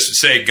 Just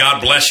say, "God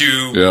bless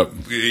you. Yep.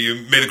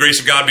 May the grace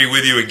of God be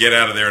with you," and get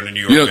out of there in the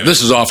New York.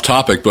 This is off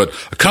topic, but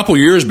a couple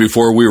years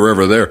before we were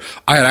ever there,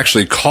 I had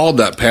actually called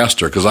that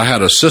pastor because I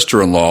had a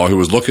sister-in-law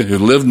who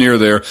lived near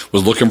there,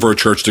 was looking for a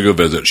church to go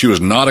visit. She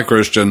was not a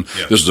Christian.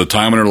 Yep. This was a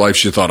time in her life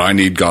she thought, "I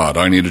need God.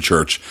 I need a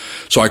church."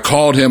 So I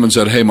called him and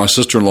said, "Hey, my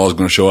sister-in-law is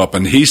going to show up,"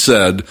 and he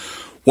said,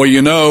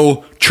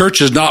 "Well, church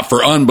is not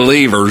for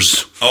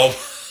unbelievers."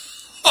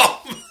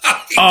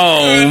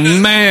 Oh,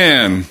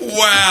 man.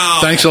 Wow.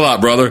 Thanks a lot,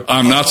 brother.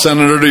 I'm not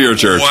sending her to your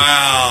church.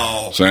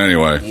 Wow. So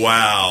anyway.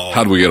 Wow.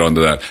 How do we get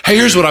onto that? Hey,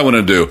 here's what I want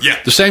to do. Yeah.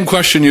 The same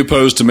question you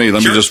posed to me.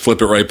 Let me just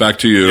flip it right back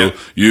to you. Yeah.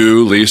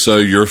 You,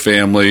 Lisa, your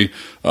family,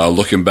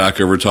 looking back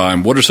over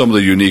time. What are some of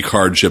the unique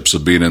hardships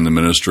of being in the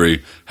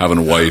ministry, having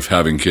a wife,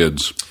 having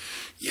kids?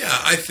 Yeah,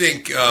 I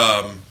think,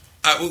 I'll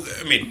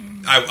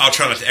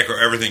try not to echo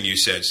everything you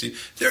said,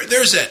 Steve.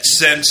 There's that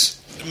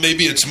sense,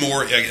 maybe it's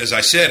more, as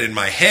I said, in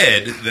my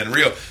head than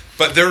real.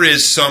 But there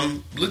is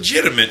some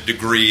legitimate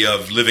degree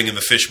of living in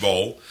the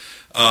fishbowl.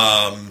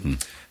 And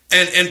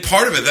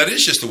part of it, that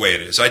is just the way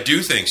it is. I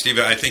do think, Steve,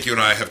 I think you and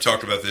I have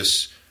talked about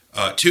this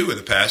too in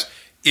the past.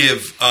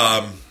 If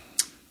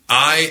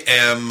I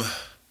am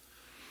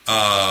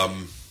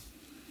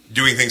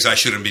doing things I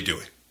shouldn't be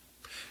doing,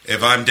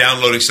 if I'm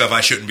downloading stuff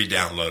I shouldn't be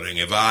downloading,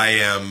 if I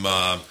am,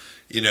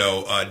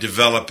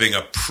 developing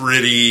a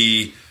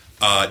pretty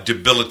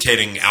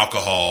debilitating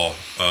alcohol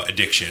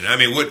addiction. I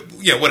mean,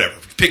 whatever.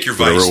 Pick your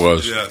vice. Whatever it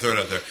was. Throw it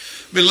out there.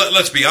 I mean,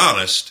 let's be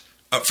honest.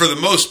 For the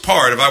most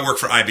part, if I work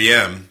for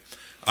IBM,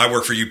 I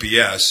work for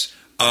UPS,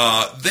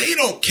 they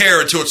don't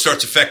care until it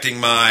starts affecting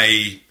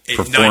my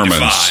performance. 9 to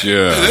 5.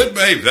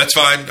 Yeah. Hey, that's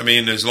fine. I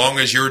mean, as long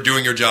as you're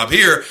doing your job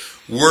here,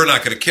 we're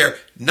not going to care.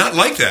 Not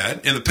like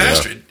that in the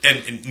past,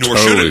 and nor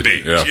should it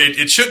be. Yeah.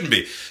 It shouldn't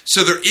be.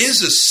 So there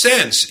is a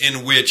sense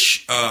in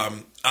which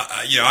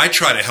I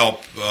try to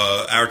help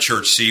our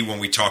church see when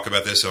we talk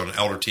about this on an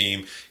elder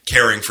team,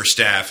 caring for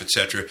staff,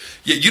 etc.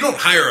 You don't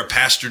hire a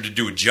pastor to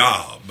do a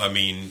job. I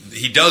mean,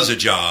 he does a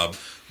job,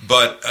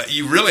 but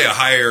you really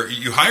hire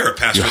a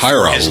pastor. You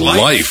hire for his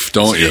life,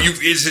 don't you?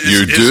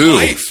 You do.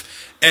 Life.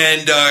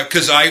 And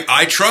because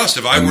I trust,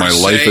 if I were my to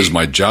say, life is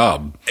my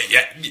job.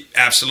 Yeah,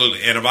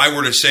 absolutely. And if I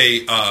were to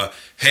say,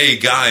 "Hey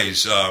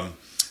guys,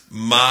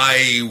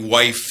 my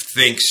wife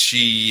thinks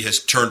she has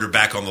turned her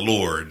back on the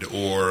Lord,"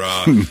 or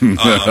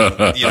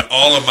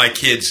all of my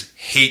kids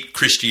hate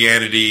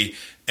Christianity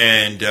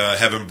and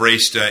have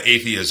embraced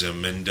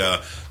atheism, and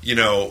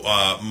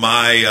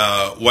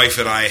my wife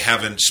and I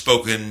haven't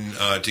spoken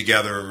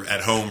together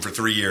at home for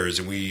 3 years,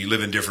 and we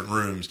live in different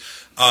rooms.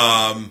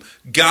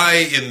 Guy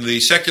in the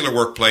secular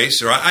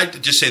workplace, or I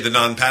just say the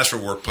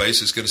non-pastoral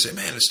workplace, is going to say,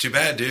 "Man, it's too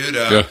bad, dude."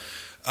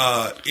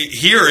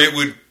 Here it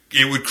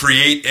would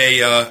create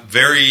a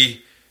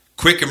very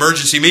quick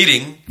emergency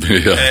meeting.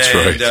 Yeah, that's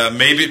right.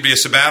 Maybe it'd be a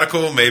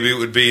sabbatical. Maybe it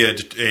would be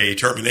a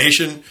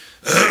termination.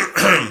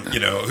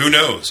 Who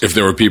knows? If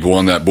there were people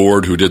on that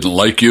board who didn't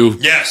like you.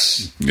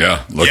 Yes.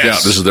 Yeah, look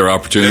out. This is their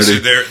opportunity.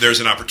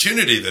 There's an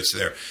opportunity that's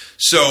there.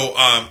 So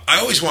I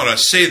always want to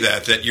say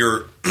that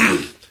you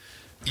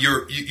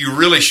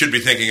really should be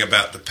thinking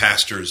about the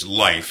pastor's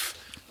life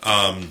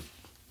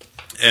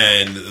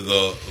and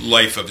the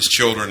life of his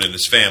children and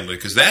his family,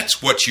 because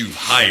that's what you've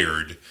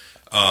hired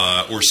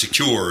or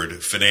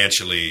secured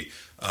financially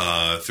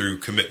through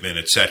commitment,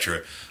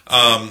 etc.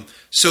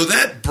 So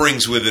that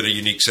brings with it a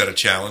unique set of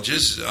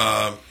challenges.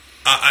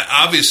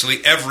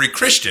 Obviously, every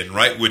Christian,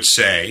 right, would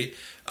say,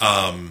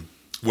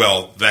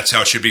 well, that's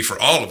how it should be for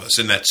all of us,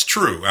 and that's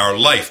true. Our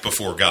life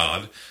before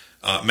God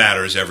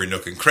matters every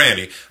nook and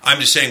cranny. I'm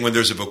just saying when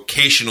there's a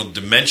vocational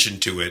dimension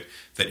to it,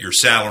 that your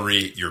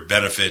salary, your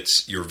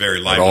benefits, your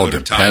very livelihood are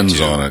tied to. It all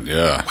depends on it,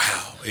 yeah.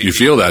 Wow. You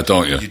feel that,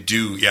 don't you? You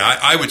do, yeah.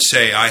 I would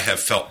say I have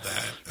felt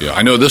that. Yeah,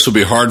 I know this will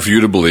be hard for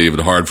you to believe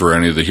and hard for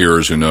any of the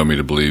hearers who know me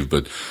to believe,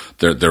 but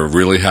there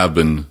really have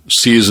been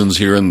seasons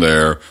here and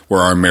there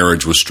where our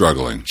marriage was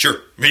struggling. Sure,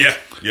 yeah.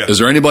 Is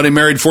there anybody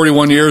married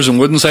 41 years and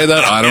wouldn't say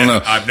that? I don't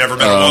know. I've never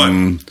met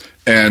one.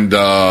 And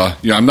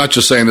I'm not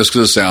just saying this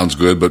because it sounds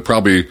good, but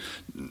probably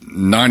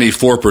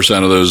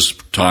 94% of those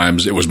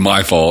times it was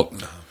my fault.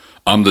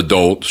 I'm the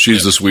dolt.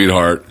 She's the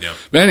sweetheart. Yeah.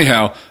 But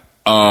anyhow,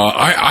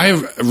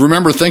 I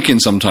remember thinking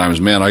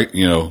sometimes, man,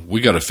 we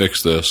got to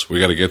fix this.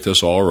 We got to get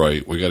this all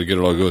right. We got to get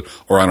it all good,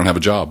 or I don't have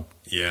a job.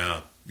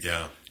 Yeah.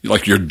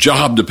 Like your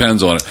job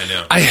depends on it. I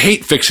know. I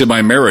hate fixing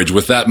my marriage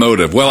with that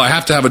motive. Well, I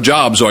have to have a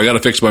job, so I got to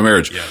fix my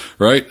marriage. Yeah.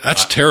 Right?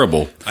 That's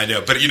terrible. I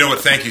know. But you know what?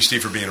 Thank you,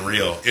 Steve, for being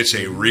real. It's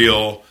a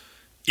real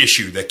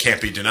issue that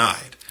can't be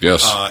denied.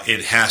 Yes.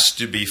 It has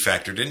to be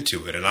factored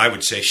into it. And I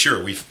would say,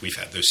 sure, we've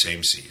had those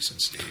same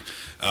seasons, Steve.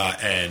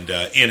 And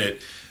in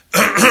it,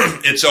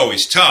 it's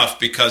always tough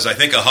because I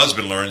think a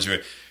husband learns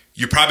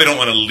you probably don't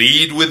want to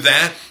lead with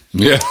that.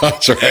 Yeah,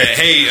 that's right.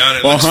 Hey,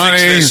 let's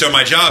fix this so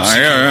my job's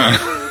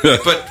secure.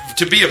 But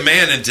to be a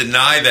man and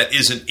deny that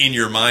isn't in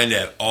your mind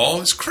at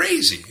all is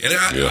crazy. And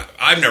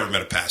I've never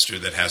met a pastor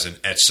that hasn't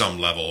at some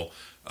level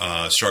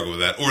struggled with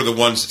that, or the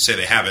ones that say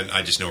they haven't,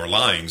 I just know are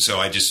lying, so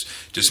I just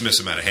dismiss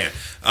them out of hand.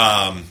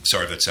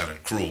 Sorry if that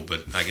sounded cruel,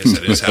 but I guess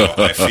that is how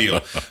I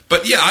feel.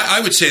 But yeah,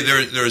 I would say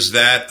there's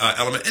that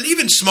element, and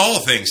even small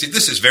things.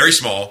 This is very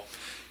small,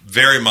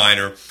 very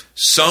minor.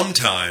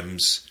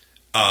 Sometimes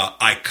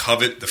I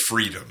covet the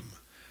freedom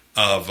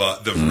of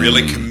the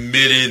really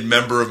committed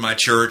member of my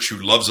church who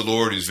loves the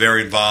Lord, who's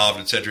very involved,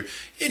 etc.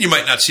 And you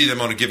might not see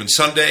them on a given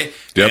Sunday.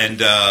 Yep. And,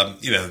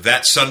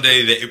 that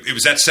Sunday, it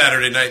was that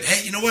Saturday night,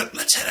 hey, you know what?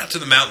 Let's head out to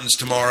the mountains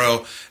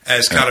tomorrow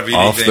as kind of anything.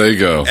 Off they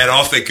go. And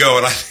off they go.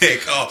 And I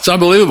think, it's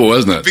unbelievable,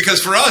 isn't it?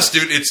 Because for us,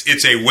 dude,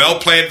 it's a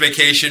well-planned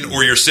vacation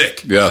or you're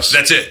sick. Yes.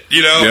 That's it,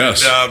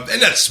 Yes.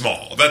 And that's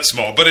small.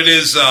 But it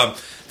is,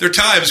 there are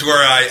times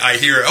where I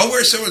hear,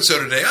 where's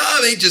so-and-so today?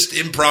 They just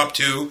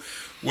impromptu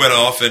went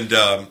off, and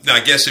now I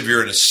guess if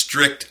you're in a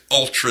strict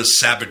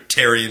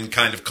ultra-Sabbatarian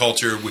kind of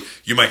culture,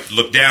 you might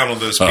look down on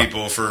those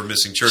people for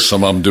missing church.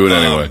 Some of them do it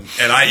anyway.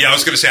 And I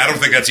was going to say, I don't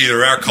think that's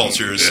either our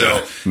culture.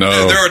 So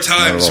no, there are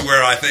times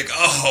where I think,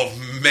 oh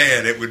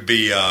man, it would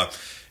be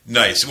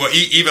nice. Well,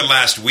 even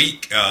last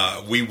week,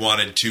 we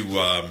wanted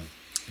to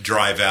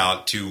drive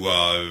out to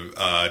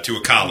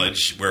a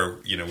college where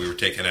we were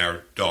taking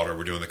our daughter.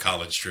 We're doing the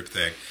college trip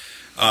thing.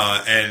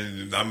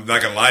 And I'm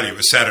not going to lie to you, it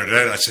was Saturday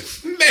night. And I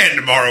said, man,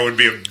 tomorrow would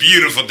be a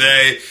beautiful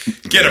day.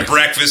 Get a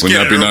breakfast,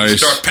 Wouldn't get that be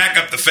nice? Start, pack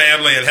up the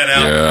family and head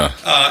out.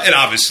 Yeah. And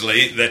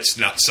obviously, that's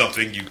not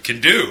something you can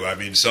do. I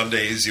mean,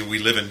 Sundays, we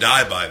live and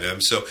die by them.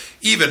 So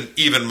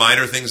even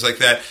minor things like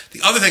that.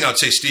 The other thing I would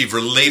say, Steve,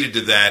 related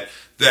to that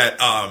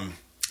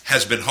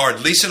has been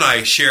hard. Lisa and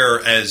I share,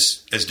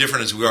 as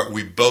different as we are,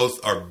 we both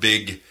are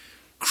big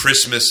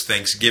Christmas,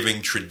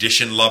 Thanksgiving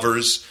tradition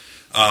lovers.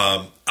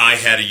 I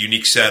had a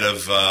unique set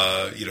of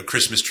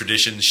Christmas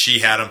traditions. She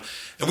had them,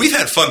 and we've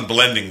had fun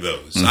blending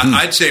those. Mm-hmm.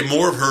 I'd say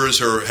more of hers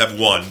have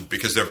won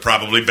because they're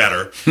probably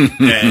better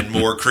and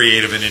more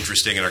creative and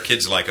interesting, and our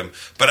kids like them.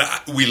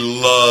 But we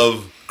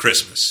love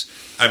Christmas.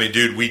 I mean,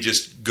 dude, we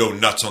just go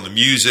nuts on the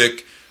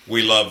music.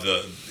 We love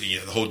the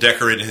whole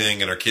decorating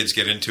thing, and our kids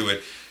get into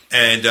it.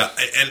 And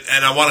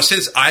I want to say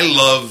this: I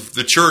love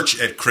the church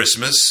at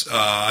Christmas.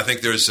 I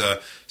think there's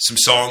some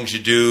songs you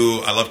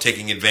do. I love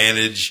taking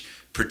advantage,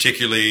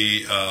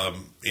 particularly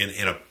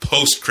in a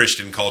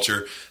post-Christian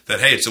culture,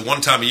 that, hey, it's the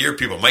one time a year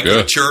people might go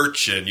to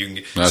church, and you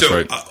can. That's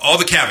right. All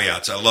the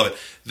caveats, I love it.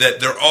 That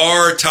there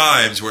are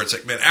times where it's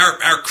like, man,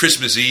 our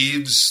Christmas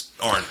Eves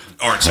aren't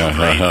so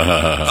great.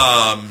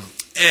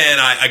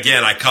 And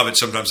I covet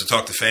sometimes to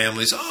talk to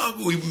families.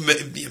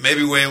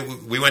 Maybe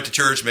we went to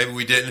church, maybe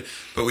we didn't,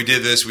 but we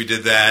did this, we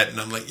did that, and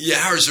I'm like,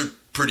 yeah, ours are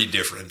pretty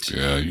different.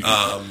 Yeah.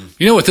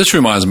 You know what this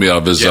reminds me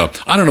of is,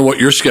 I don't know what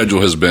your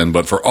schedule has been,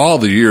 but for all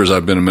the years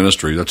I've been in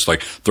ministry, that's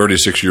like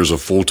 36 years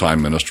of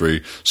full-time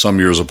ministry, some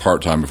years of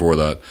part-time before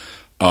that.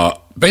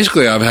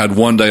 Basically, I've had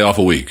one day off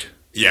a week.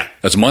 Yeah.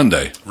 That's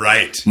Monday.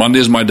 Right. Monday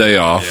is my day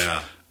off.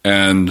 Yeah.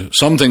 And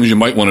some things you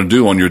might want to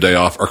do on your day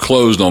off are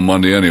closed on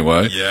Monday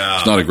anyway. Yeah.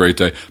 It's not a great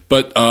day.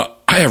 But I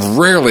have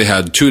rarely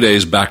had 2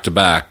 days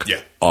back-to-back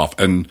off.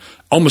 And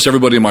almost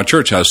everybody in my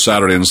church has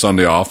Saturday and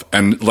Sunday off.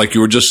 And like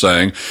you were just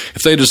saying,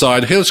 if they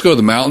decide, hey, let's go to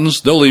the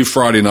mountains, they'll leave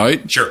Friday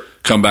night. Sure.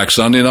 Come back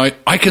Sunday night.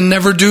 I can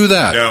never do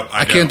that. No,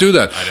 I can't do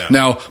that. I know.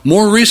 Now,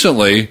 more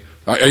recently,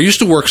 I used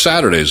to work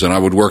Saturdays, and I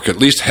would work at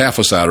least half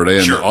a Saturday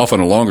and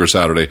often a longer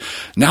Saturday.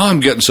 Now I'm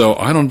getting so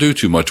I don't do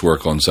too much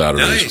work on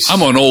Saturdays. Nice.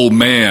 I'm an old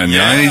man.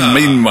 Yeah. I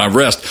need my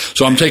rest.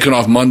 So I'm taking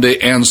off Monday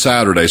and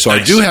Saturday. So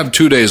I do have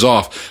 2 days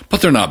off,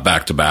 but they're not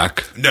back to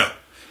back.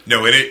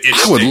 No, it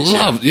I would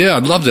love,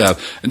 I'd love to have.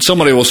 And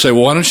somebody will say,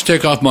 well, why don't you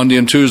take off Monday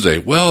and Tuesday?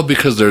 Well,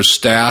 because there's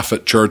staff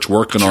at church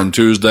working on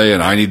Tuesday,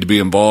 and I need to be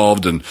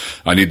involved, and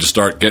I need to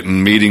start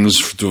getting meetings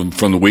from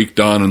the week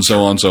done, and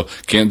so on. So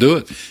can't do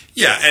it.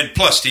 Yeah, and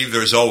plus, Steve,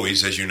 there's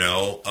always, as you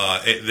know,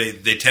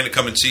 they tend to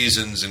come in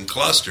seasons and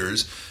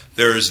clusters.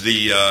 There's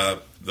the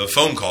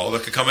phone call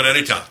that could come at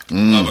any time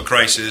of a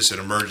crisis, an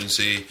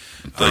emergency.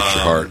 Breaks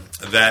your heart.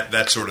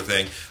 That sort of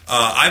thing.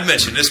 I've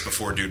mentioned this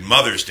before, dude.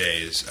 Mother's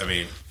Days. I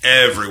mean,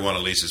 every one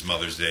of Lisa's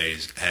Mother's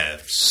Days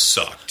have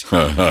sucked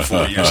for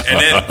 4 years, and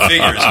then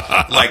figures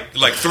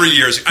like 3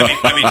 years.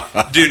 I mean,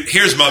 dude.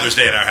 Here's Mother's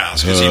Day at our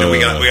house because we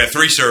got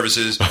 3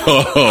 services. Man,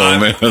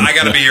 I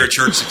got to be here at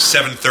church at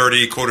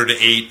 7:30,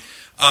 7:45.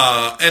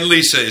 And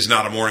Lisa is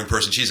not a morning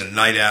person. She's a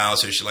night owl,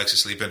 so she likes to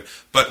sleep in.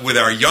 But with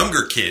our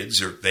younger kids,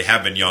 or they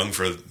have been young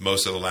for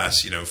most of the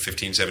last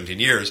 15, 17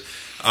 years,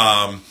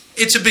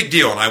 it's a big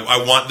deal. And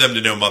I want them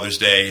to know Mother's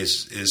Day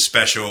is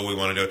special. We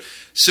want to do it.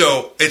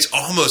 So it's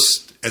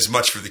almost as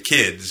much for the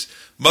kids.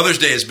 Mother's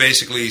Day is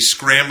basically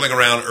scrambling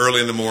around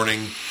early in the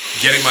morning,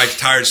 getting my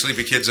tired,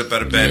 sleepy kids up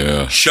out of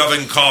bed,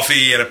 shoving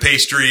coffee and a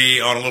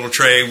pastry on a little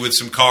tray with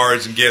some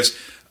cards and gifts.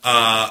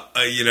 On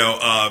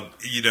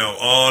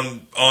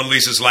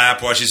Lisa's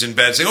lap while she's in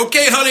bed, saying,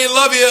 "Okay, honey, I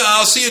love you.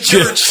 I'll see you at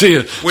church. See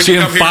you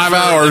in 5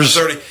 hours."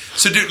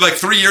 So, dude, like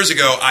 3 years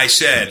ago, I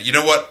said, you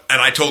know what?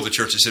 And I told the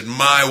church, I said,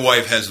 my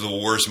wife has the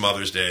worst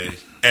Mother's Day,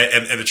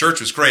 and the church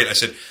was great. I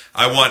said,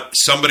 I want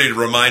somebody to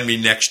remind me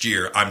next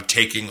year I'm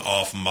taking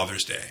off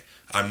Mother's Day.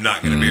 I'm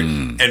not going to be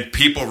here. And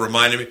people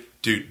reminded me,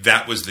 dude,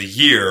 that was the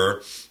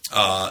year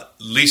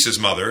Lisa's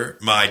mother,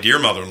 my dear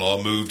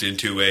mother-in-law, moved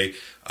into a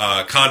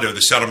condo.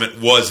 The settlement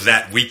was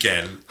that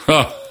weekend.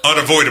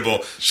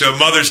 Unavoidable. So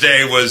Mother's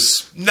Day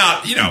was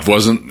not,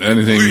 wasn't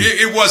anything.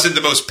 It wasn't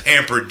the most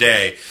pampered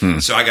day.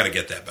 So I got to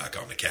get that back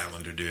on the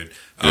calendar, dude.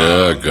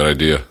 Yeah, good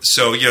idea.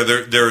 So,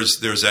 there's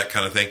that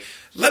kind of thing.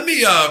 Let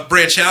me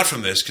branch out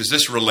from this because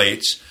this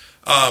relates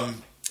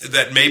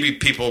that maybe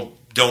people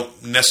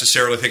don't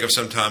necessarily think of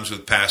sometimes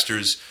with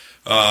pastors.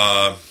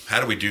 How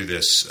do we do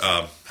this?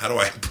 How do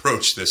I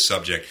approach this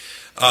subject?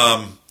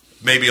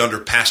 Maybe under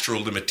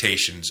pastoral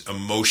limitations,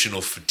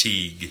 emotional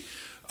fatigue.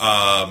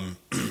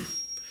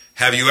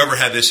 Have you ever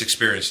had this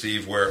experience,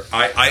 Steve, where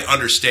I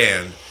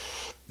understand,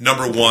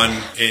 number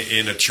one,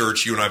 in a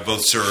church, you and I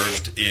both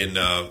served in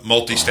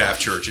multi-staff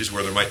churches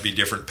where there might be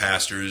different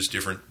pastors,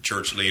 different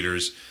church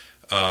leaders,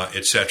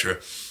 etc.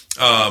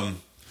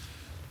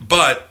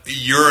 But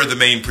you're the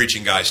main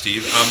preaching guy,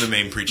 Steve. I'm the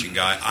main preaching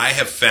guy. I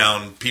have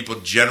found people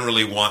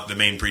generally want the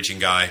main preaching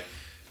guy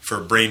for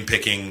brain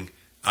picking,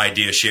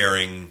 idea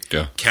sharing,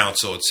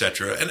 counsel,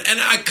 etc. And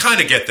I kind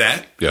of get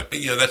that. Yeah.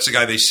 That's the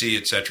guy they see,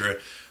 etc.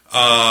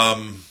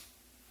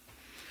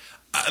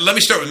 Let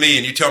me start with me,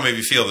 and you tell me if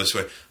you feel this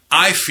way.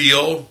 I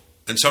feel,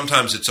 and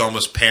sometimes it's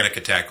almost panic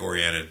attack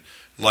oriented,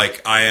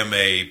 like I am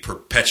a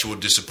perpetual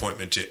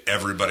disappointment to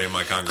everybody in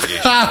my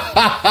congregation.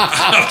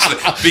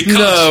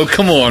 No,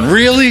 come on,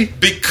 really?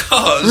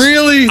 Because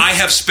I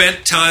have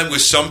spent time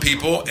with some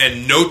people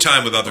and no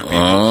time with other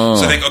people.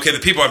 So I think, okay, the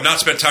people I've not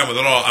spent time with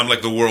at all, I'm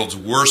like the world's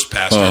worst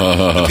pastor.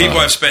 The people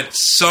I've spent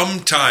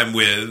some time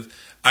with,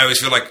 I always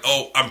feel like,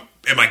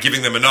 am I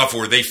giving them enough,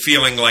 or are they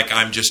feeling like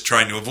I'm just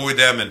trying to avoid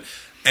them?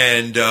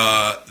 And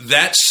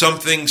that's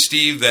something,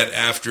 Steve, that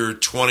after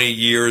 20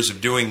 years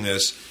of doing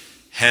this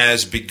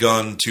has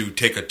begun to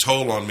take a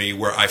toll on me,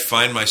 where I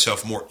find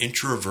myself more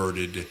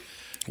introverted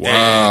and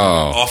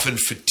often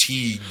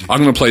fatigued.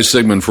 I'm going to play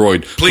Sigmund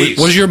Freud. Please.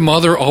 Was your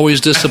mother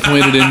always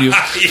disappointed in you?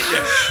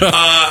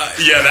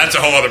 Yeah, that's a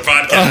whole other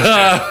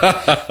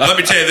podcast. Let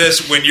me tell you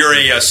this. When you're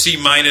a C-,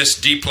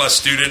 D+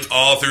 student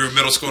all through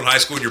middle school and high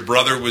school, and your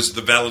brother was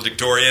the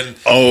valedictorian,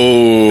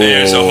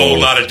 there's a whole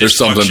lot of there's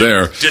something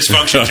there.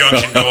 Dysfunction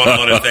junction going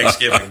on at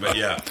Thanksgiving. But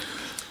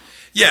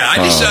yeah, I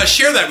just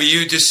share that with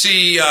you to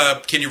see,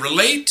 can you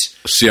relate?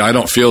 See, I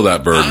don't feel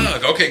that burden.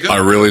 Okay, good. I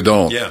really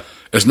don't. Yeah.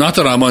 It's not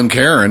that I'm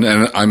uncaring,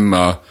 and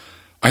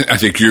I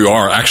think you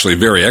are actually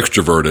very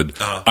extroverted.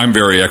 I'm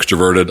very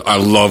extroverted. I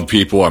love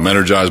people. I'm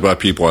energized by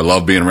people. I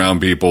love being around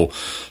people.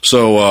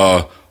 So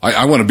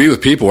I want to be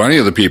with people, any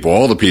of the people,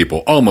 all the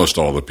people, almost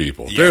all the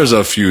people. Yeah. There's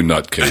a few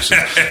nutcases.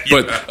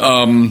 But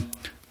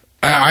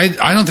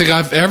I don't think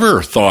I've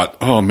ever thought,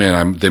 oh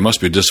man, they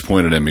must be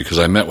disappointed in me because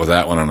I met with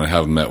that one and I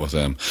haven't met with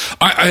them.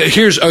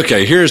 Here's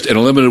in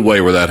a limited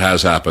way where that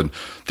has happened.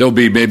 There'll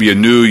be maybe a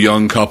new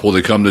young couple.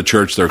 They come to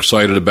church. They're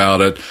excited about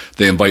it.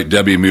 They invite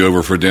Debbie and me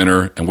over for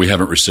dinner, and we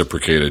haven't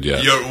reciprocated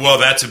yet. Well,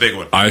 that's a big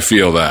one. I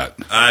feel that.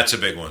 That's a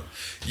big one.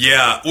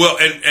 Yeah. Well,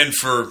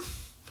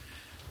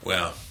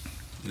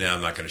 no,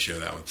 I'm not going to share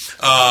that one.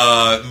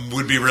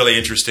 Would be really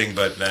interesting,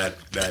 but I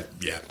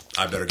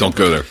better don't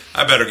go there.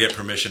 I better get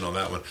permission on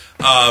that one.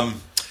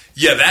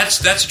 Yeah,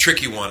 that's a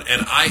tricky one.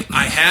 And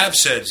I have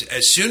said,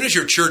 as soon as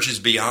your church is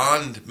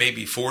beyond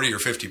maybe 40 or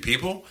 50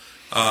 people,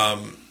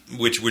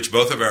 which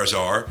both of ours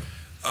are,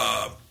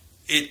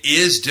 it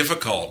is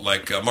difficult.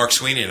 Like Mark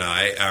Sweeney and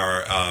I,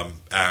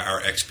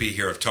 our XP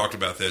here, have talked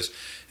about this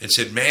and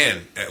said,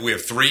 man, we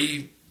have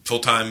 3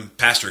 full-time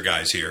pastor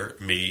guys here,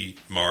 me,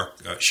 Mark,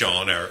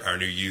 Sean, our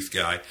new youth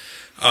guy.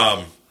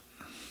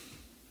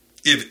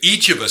 If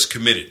each of us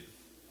committed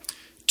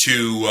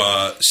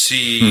to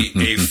see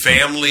a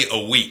family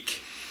a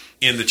week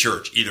in the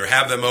church, either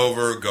have them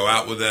over, go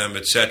out with them,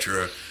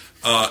 etc.,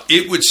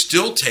 it would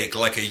still take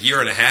like a year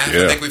and a half,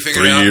 I think we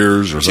figured 3 out,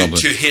 years or something,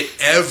 to hit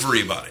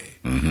everybody.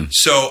 Mm-hmm.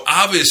 So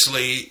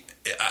obviously,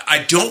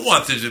 I don't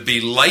want there to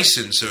be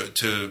license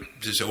to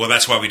say, well,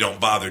 that's why we don't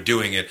bother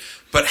doing it.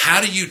 But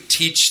how do you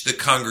teach the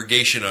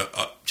congregation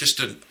just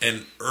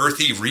an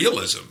earthy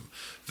realism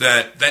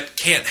that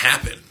can't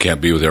happen?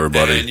 Can't be with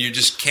everybody. And you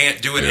just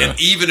can't do it. Yeah.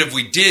 And even if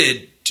we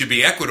did, to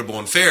be equitable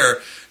and fair,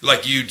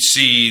 like you'd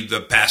see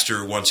the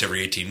pastor once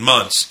every 18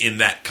 months in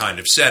that kind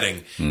of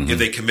setting, if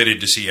they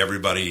committed to see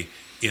everybody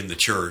in the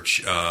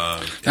church. Now,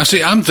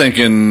 see, I'm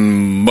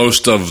thinking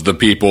most of the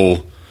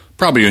people,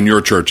 probably in your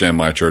church and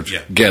my church,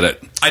 get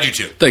it. I do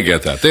too. They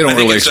get that. They don't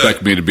really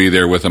expect me to be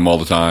there with them all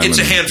the time. It's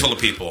a handful of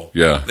people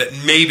that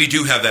maybe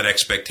do have that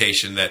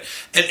expectation. And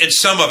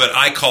some of it,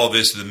 I call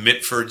this the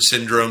Mitford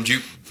syndrome. Do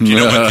you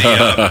know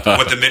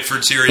what the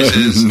Mitford series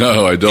is?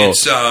 No, I don't.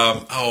 It's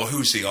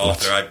who's the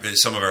author?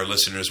 Some of our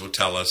listeners will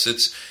tell us.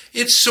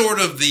 It's sort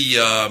of the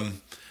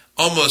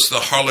almost the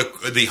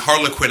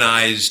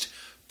harlequinized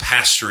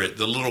pastorate,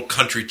 the little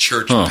country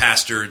church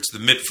pastor. It's the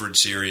Mitford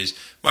series.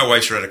 My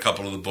wife's read a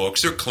couple of the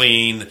books. They're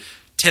clean.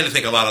 Tend to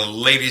think a lot of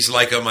ladies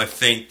like them. I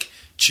think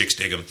chicks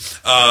dig them.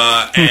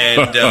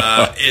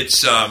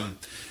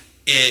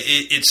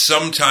 It's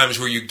sometimes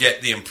where you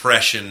get the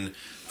impression.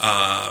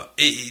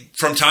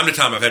 From time to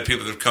time, I've had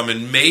people that have come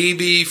in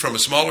maybe from a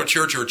smaller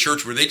church or a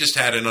church where they just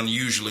had an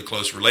unusually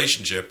close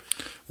relationship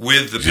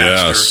with the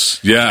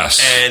pastor. Yes.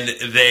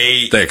 And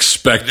they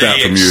expect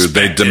that from you.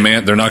 They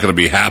demand. They're not going to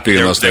be happy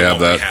unless they have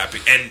that.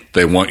 And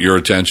they want your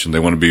attention. They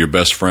want to be your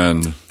best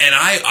friend. And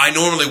I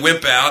normally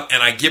wimp out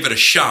and I give it a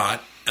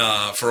shot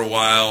for a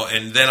while,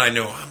 and then I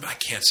know I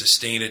can't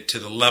sustain it to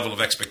the level of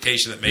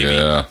expectation that maybe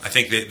I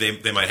think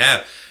they might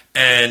have.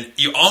 And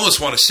you almost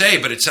want to say,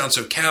 but it sounds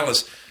so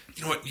callous,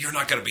 you know what, you're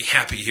not going to be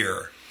happy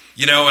here.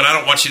 And I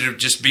don't want you to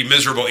just be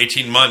miserable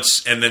 18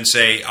 months and then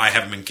say, I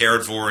haven't been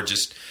cared for,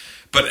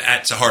 but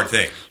that's a hard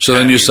thing. So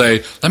then you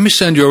say, let me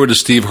send you over to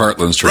Steve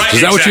Hartland's church. Right,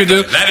 is that exactly. what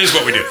you do? That is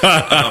what we do.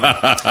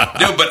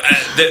 No, but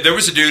there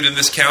was a dude in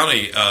this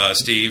county,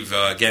 Steve,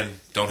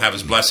 again, don't have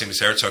his blessing to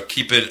share it, so I'll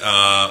keep it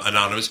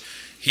anonymous.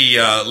 He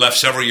left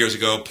several years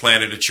ago,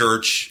 planted a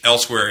church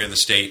elsewhere in the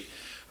state.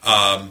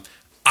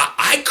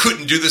 I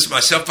couldn't do this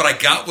myself, but I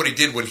got what he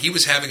did when he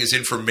was having his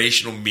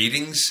informational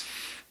meetings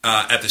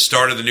at the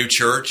start of the new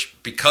church.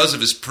 Because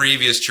of his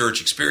previous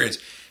church experience,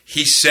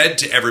 he said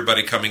to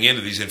everybody coming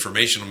into these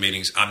informational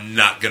meetings, I'm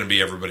not going to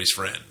be everybody's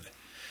friend.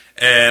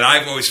 And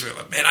I've always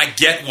felt, man, I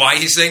get why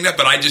he's saying that,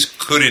 but I just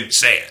couldn't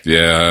say it.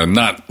 Yeah,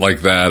 not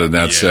like that in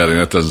that setting.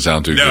 That doesn't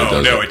sound too good,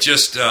 does it? No, it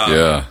just...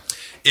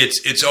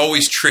 It's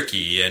always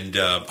tricky. And,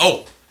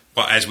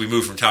 as we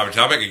move from topic to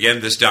topic, again,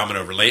 this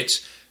domino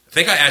relates. I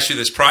think I asked you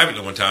this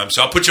privately one time,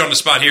 so I'll put you on the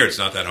spot here. It's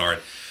not that hard.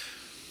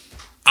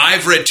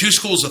 I've read 2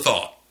 schools of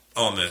thought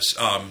on this.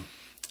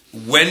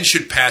 When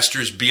should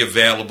pastors be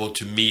available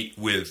to meet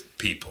with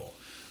people?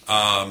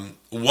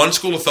 One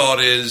school of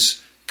thought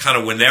is kind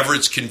of whenever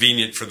it's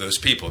convenient for those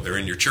people. They're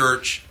in your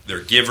church.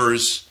 They're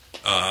givers,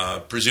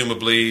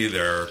 presumably.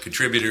 They're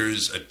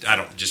contributors. I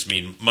don't just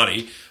mean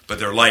money, but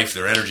their life,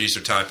 their energies,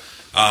 their time.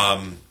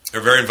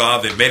 They're very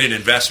involved. They've made an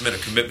investment, a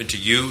commitment to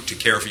you, to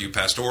care for you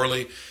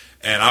pastorally.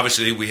 And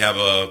obviously we have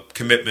a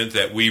commitment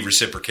that we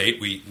reciprocate.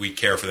 We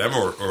care for them,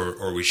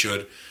 or we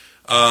should.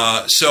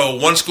 So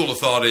one school of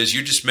thought is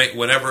you just make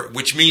whenever,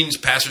 which means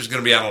pastor's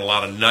going to be out on a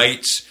lot of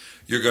nights.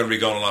 You're going to be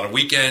going on a lot of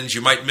weekends.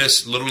 You might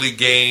miss Little League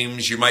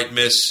games. You might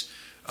miss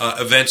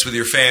events with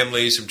your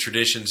family, some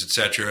traditions,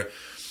 etc.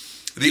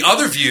 The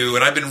other view,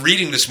 and I've been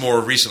reading this more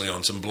recently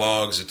on some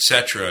blogs,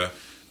 etc.,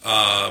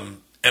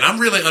 and I'm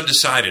really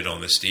undecided on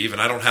this, Steve, and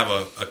I don't have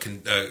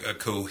a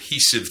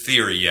cohesive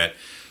theory yet,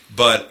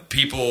 but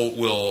people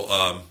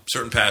will,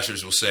 certain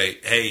pastors will say,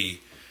 hey,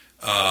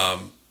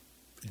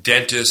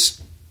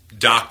 dentists,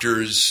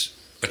 doctors,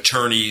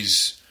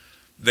 attorneys,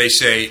 they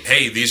say,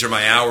 hey, these are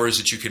my hours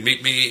that you can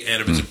meet me,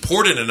 and if it's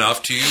important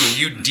enough to you and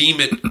you deem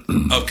it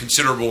of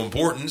considerable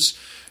importance,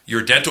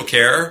 your dental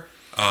care,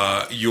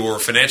 your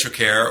financial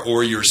care,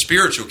 or your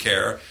spiritual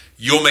care,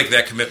 you'll make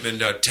that commitment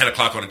at 10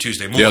 o'clock on a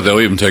Tuesday morning. Yeah, they'll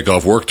even take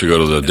off work to go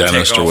to the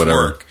dentist or whatever.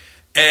 Work.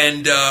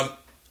 And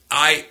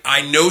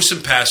I know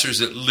some pastors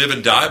that live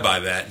and die by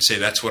that and say,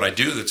 that's what I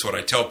do, that's what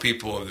I tell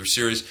people if they're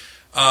serious.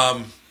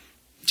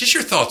 Just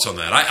your thoughts on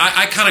that.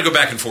 I kind of go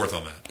back and forth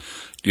on that.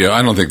 Yeah,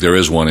 I don't think there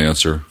is one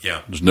answer.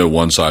 Yeah. There's no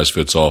one size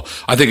fits all.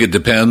 I think it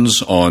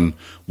depends on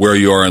where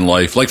you are in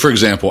life. Like, for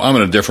example, I'm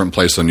in a different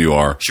place than you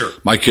are. Sure.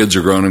 My kids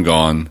are grown and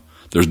gone.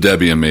 there's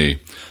Debbie and me.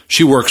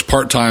 She works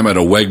part-time at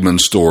a Wegmans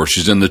store.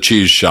 She's in the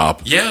cheese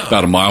shop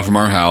about a mile from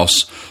our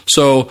house.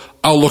 So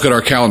I'll look at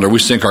our calendar. We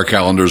sync our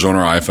calendars on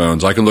our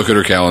iPhones. I can look at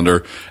her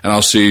calendar, and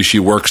I'll see she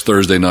works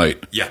Thursday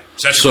night. Yeah,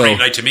 so that's a great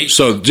night to meet.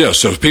 So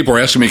people are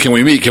asking me, can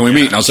we meet?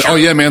 And I'll say, oh,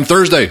 yeah, man,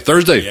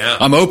 Thursday. Yeah.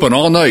 I'm open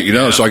all night, you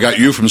know. So I got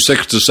you from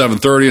 6 to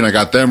 7:30, and I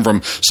got them from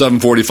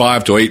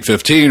 7:45 to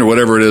 8:15 or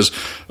whatever it is.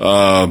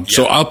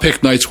 So I'll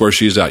pick nights where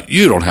she's out.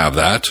 You don't have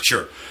that.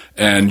 Sure.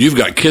 And you've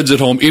got kids at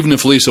home. Even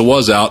if Lisa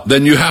was out,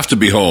 then you have to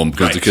be home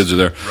because the kids are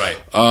there.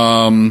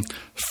 Right.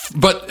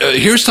 But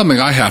here's something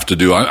I have to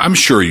do. I'm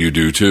sure you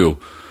do too.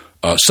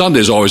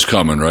 Sunday's always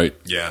coming, right?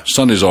 Yeah.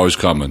 Sunday's always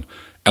coming.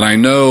 And I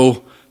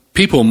know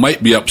people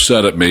might be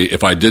upset at me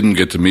if I didn't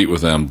get to meet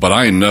with them, but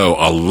I know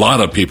a lot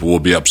of people will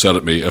be upset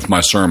at me if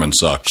my sermon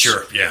sucks.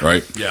 Sure, yeah.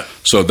 Right? Yeah.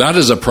 So that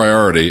is a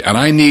priority, and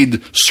I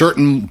need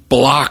certain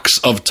blocks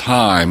of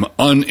time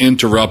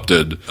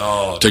uninterrupted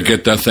to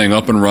get that thing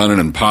up and running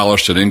and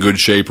polished and in good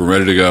shape and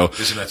ready to go.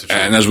 Isn't that the truth?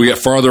 And as we get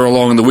farther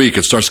along in the week,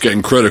 it starts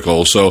getting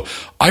critical. So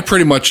I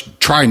pretty much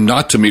try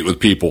not to meet with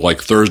people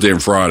like Thursday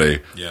and Friday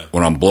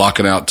when I'm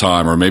blocking out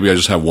time, or maybe I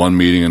just have one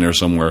meeting in there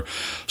somewhere.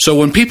 So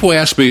when people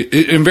ask me,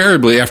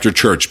 invariably after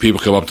church, people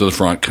come up to the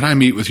front, can I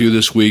meet with you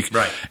this week?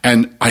 Right.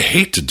 And I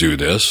hate to do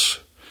this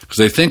because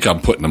they think I'm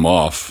putting them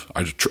off.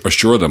 I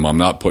assure them I'm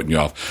not putting you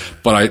off.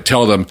 But I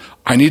tell them,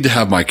 I need to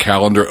have my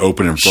calendar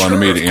open in front of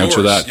me to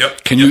answer that.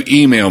 Yep. Can you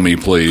email me,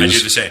 please? I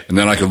do the same. And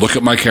then I can look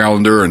at my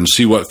calendar and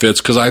see what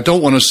fits, because I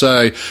don't want to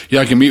say,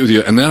 I can meet with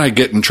you, and then I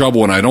get in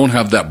trouble and I don't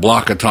have that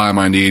block of time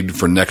I need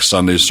for next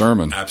Sunday's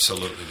sermon.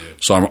 Absolutely,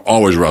 dude. So I'm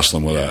always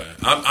wrestling with that.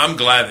 I'm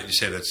glad that you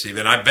say that, Steve,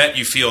 and I bet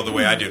you feel the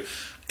way I do.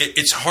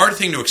 It's a hard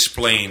thing to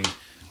explain.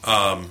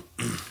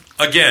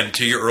 Again,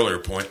 to your earlier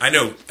point, I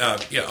know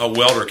a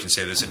welder can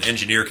say this, an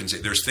engineer can say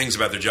there's things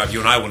about their job you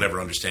and I will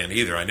never understand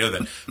either. I know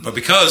that. But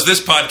because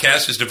this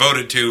podcast is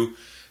devoted to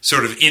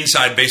sort of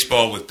inside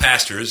baseball with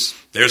pastors,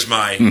 there's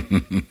my,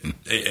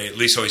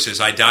 Lisa always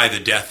says, I die the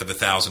death of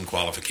 1,000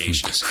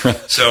 qualifications.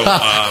 So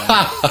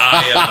I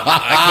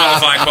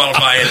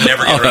qualify, and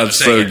never get around to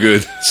saying it.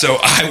 That's so good. So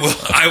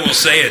I will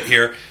say it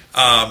here.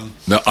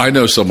 Now, I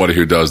know somebody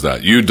who does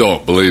that. You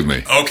don't, believe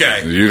me.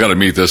 Okay. You got to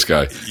meet this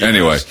guy. Yes.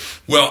 Anyway.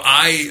 Well,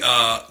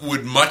 I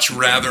would much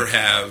rather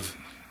have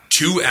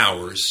 2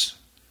 hours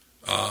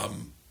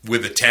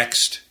with a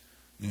text,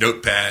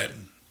 notepad,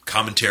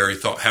 commentary,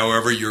 thought,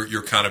 however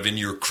you're kind of in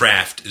your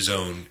craft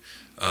zone,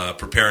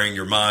 preparing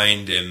your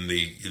mind and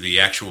the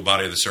actual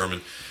body of the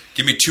sermon.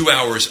 Give me 2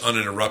 hours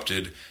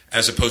uninterrupted,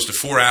 as opposed to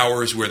 4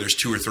 hours where there's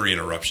 2 or 3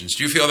 interruptions.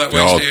 Do you feel that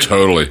way, Steve? Oh,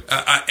 totally.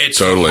 It's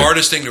the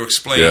hardest thing to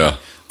explain. Yeah.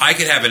 I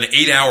could have an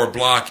 8-hour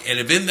block, and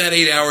if in that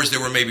 8 hours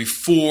there were maybe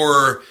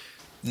 4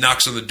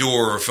 knocks on the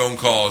door or phone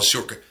calls,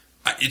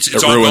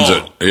 it all ruins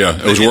gone. It. Yeah,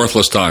 it was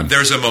worthless time.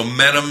 There's a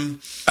momentum.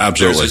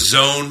 Absolutely. There's a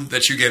zone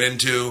that you get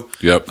into.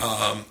 Yep.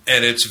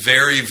 And it's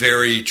very,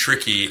 very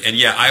tricky.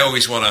 And I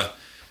always want to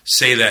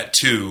say that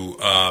too,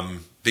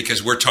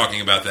 because we're talking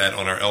about that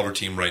on our elder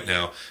team right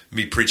now,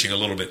 me preaching a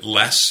little bit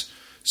less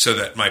so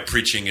that my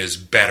preaching is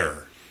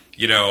better.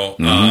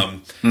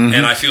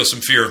 And I feel some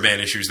fear of man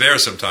issues there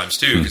sometimes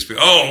too, because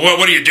people,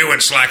 what are you doing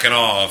slacking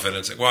off? And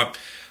it's like, well,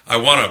 I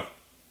want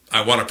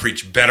to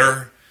preach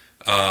better,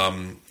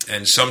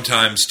 and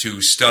sometimes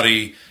to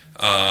study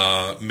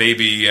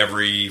maybe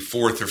every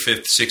 4th or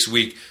 5th, 6th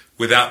week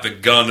without the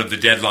gun of the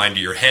deadline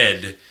to your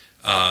head.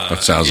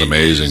 That sounds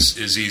amazing.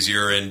 Is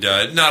easier, and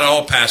not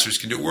all pastors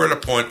can do it. We're at a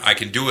point I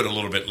can do it a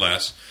little bit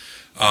less.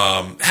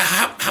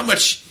 How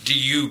much do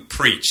you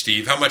preach,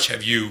 Steve? How much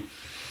have you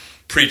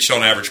preached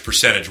on average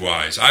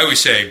percentage-wise? I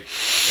always say,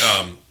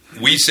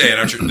 we say in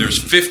our church,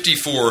 there's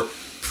 54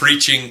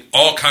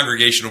 all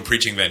congregational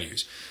preaching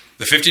venues.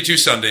 The 52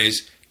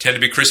 Sundays tend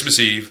to be Christmas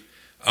Eve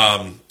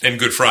and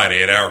Good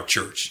Friday at our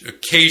church.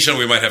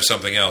 Occasionally we might have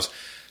something else.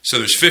 So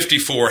there's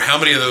 54. How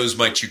many of those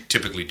might you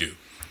typically do?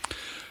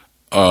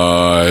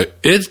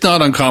 It's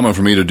not uncommon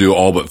for me to do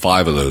all but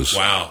 5 of those.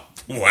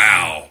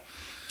 Wow.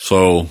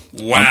 So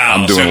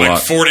I'm doing a lot.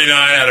 49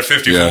 out of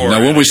 54. Yeah. Now,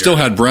 when we still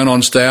had Brent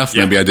on staff,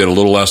 maybe I did a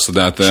little less than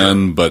that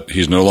then, but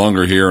he's no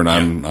longer here, and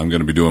I'm going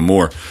to be doing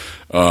more,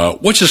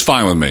 which is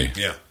fine with me.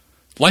 Yeah.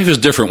 Life is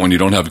different when you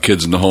don't have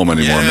kids in the home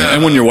anymore, man,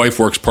 and when your wife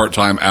works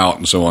part-time out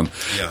and so on.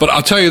 Yeah. But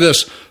I'll tell you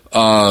this,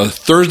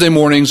 Thursday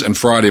mornings and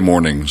Friday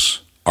mornings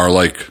are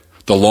like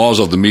the laws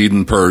of the Medes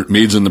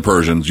and the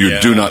Persians.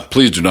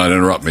 Please do not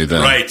interrupt me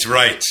then.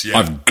 Right. Yeah.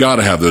 I've got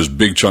to have those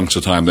big chunks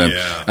of time then.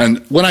 Yeah.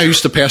 And when I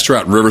used to pastor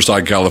out in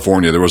Riverside,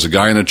 California, there was a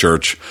guy in the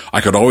church.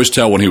 I could always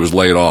tell when he was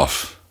laid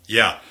off.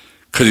 Yeah.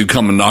 Because he'd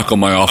come and knock on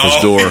my office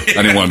door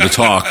and he wanted to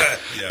talk.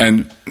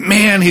 And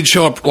man, he'd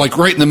show up like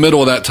right in the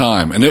middle of that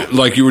time. And it,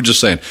 like you were just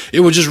saying,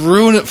 it would just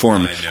ruin it for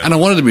him. And I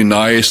wanted to be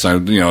nice.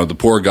 The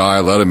poor guy,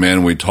 let him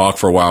in. We'd talk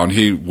for a while, and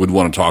he would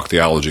want to talk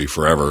theology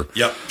forever.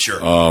 Yep, sure.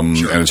 And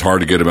it's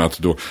hard to get him out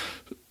the door.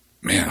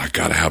 Man, I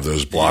got to have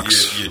those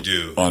blocks. You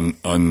do.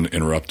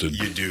 Uninterrupted.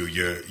 You do.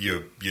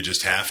 You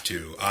just have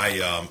to.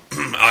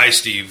 I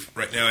Steve,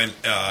 right now,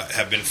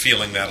 have been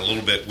feeling that a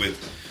little bit with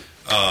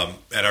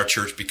at our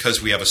church,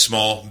 because we have a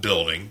small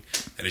building,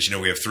 and as you know,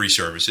 we have 3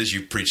 services.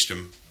 You preached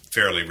them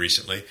fairly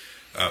recently.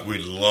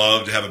 We'd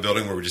love to have a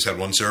building where we just had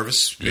 1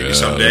 service. Maybe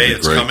someday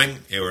it's coming,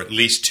 or at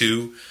least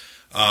 2.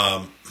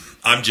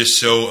 I'm just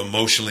so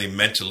emotionally,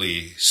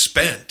 mentally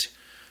spent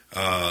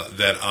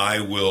that I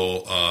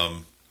will,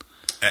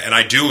 and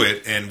I do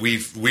it. And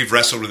we've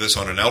wrestled with this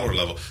on an elder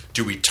level.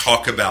 Do we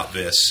talk about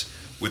this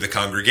with the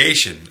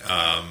congregation,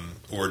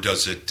 or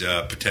does it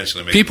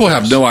potentially make people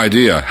have no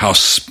idea how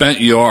spent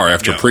you are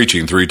after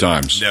preaching 3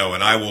 times? No,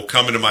 and I will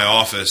come into my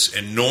office,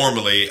 and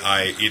normally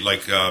I eat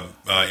like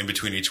in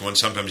between each one.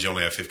 Sometimes you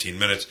only have 15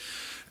 minutes,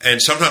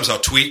 and sometimes I'll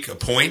tweak a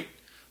point.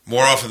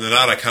 More often than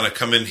not, I kind of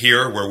come in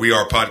here where we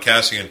are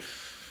podcasting and.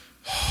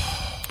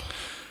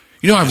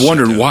 I've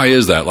wondered, why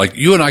is that? Like,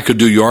 you and I could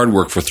do yard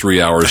work for 3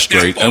 hours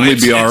straight, and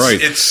we'd be all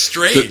right. It's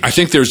strange. I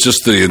think there's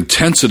just the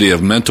intensity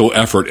of mental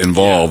effort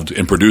involved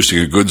in producing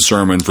a good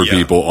sermon for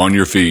people on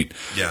your feet.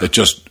 Yeah.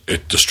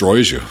 It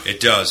destroys you. It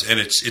does,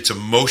 and it's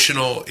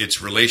emotional,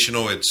 it's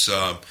relational, it's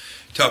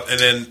tough. And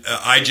then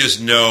I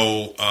just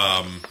know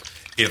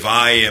if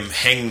I am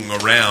hanging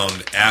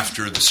around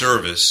after the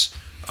service,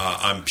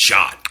 I'm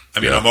shot. I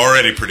mean, I'm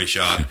already pretty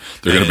shot.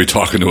 They're going to be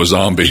talking to a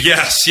zombie.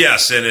 Yes.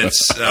 And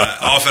it's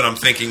often I'm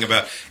thinking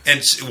about,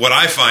 and what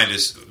I find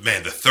is,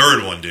 man, the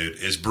third one, dude,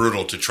 is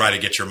brutal to try to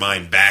get your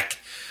mind back.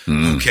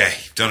 Okay,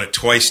 done it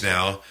twice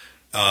now.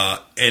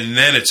 And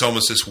then it's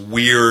almost this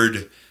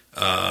weird,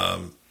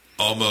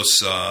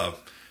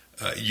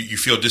 you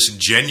feel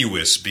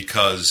disingenuous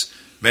because,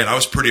 man, I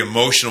was pretty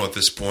emotional at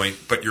this point,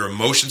 but your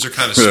emotions are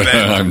kind of spent.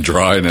 I'm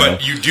dry now.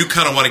 But you do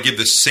kind of want to give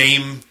the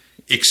same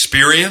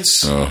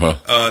experience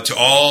to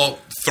all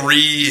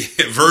 3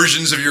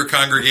 versions of your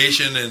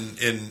congregation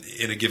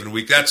in a given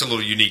week. That's a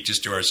little unique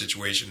just to our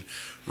situation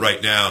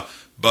right now.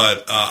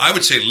 But I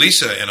would say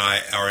Lisa and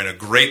I are in a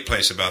great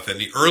place about that. In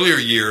the earlier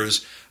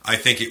years, I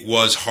think it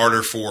was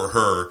harder for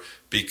her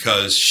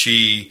because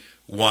she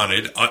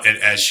wanted, and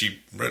as she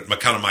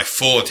kind of my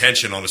full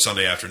attention on a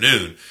Sunday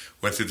afternoon,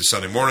 went through the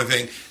Sunday morning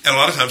thing, and a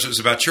lot of times it was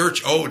about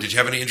church. Oh, did you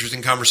have any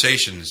interesting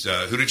conversations?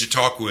 Who did you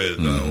talk with?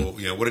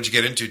 What did you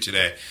get into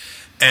today?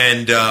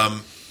 And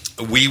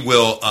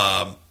we'll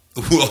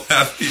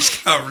have these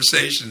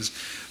conversations,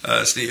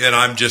 Steve, and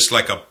I'm just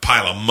like a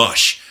pile of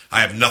mush.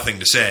 I have nothing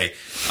to say,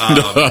 and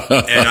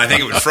I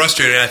think it would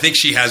frustrate her. And I think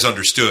she has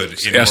understood.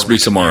 Ask me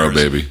tomorrow,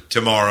 baby.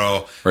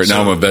 Tomorrow. Right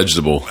now, I'm a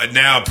vegetable.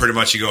 Now, pretty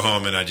much, you go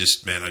home and I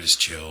just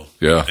chill.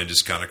 Yeah, and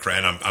just kind of cry.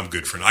 And I'm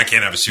good for now. I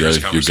can't have a serious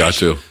conversation. You got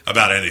to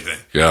about anything.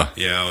 Yeah,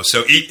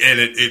 So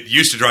it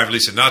used to drive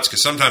Lisa nuts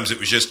because sometimes it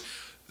was just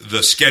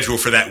the schedule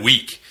for that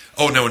week.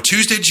 Oh, no, on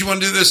Tuesday, did you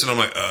want to do this? And I'm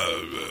like,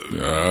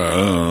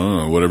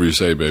 whatever you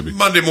say, baby.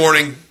 Monday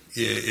morning,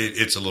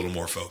 it's a little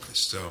more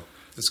focused, so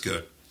it's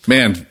good.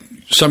 Man,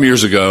 some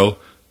years ago,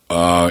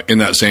 in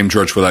that same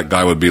church where that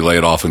guy would be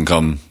laid off and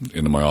come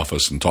into my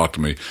office and talk to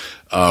me,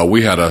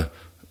 we had a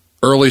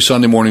early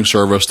Sunday morning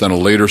service, then a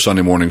later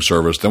Sunday morning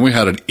service, then we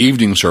had an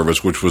evening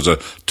service, which was a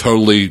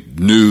totally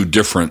new,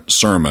 different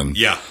sermon.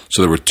 Yeah.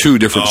 So there were 2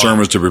 different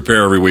sermons to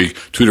prepare every week,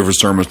 2 different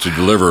sermons to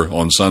deliver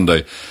on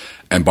Sunday.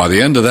 And by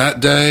the end of that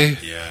day,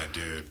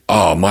 dude.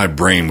 Oh, my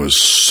brain was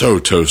so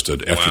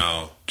toasted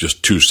after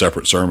just 2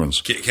 separate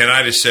sermons. Can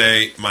I just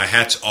say, my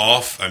hat's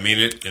off? I mean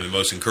it in the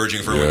most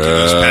encouraging for to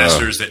those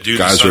pastors that do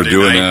guys the Sunday are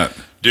doing night.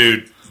 That.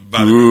 Dude,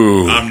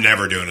 I'm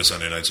never doing a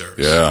Sunday night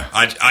service. Yeah.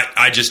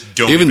 I just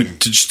don't even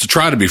to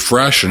try to be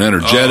fresh and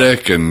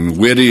energetic and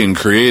witty and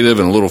creative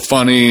and a little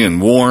funny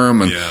and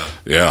warm. And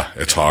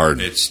it's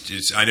hard.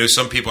 It's. I know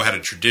some people had a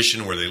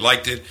tradition where they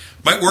liked it.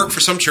 Might work for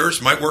some church,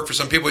 might work for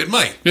some people. It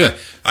might. Yeah.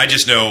 I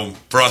just know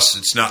for us,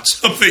 it's not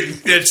something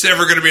that's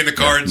ever going to be in the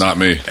cards. Not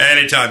me.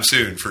 Anytime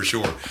soon, for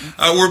sure.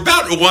 We're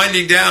about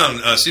winding down.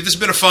 See, this has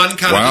been a fun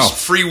kind of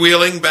just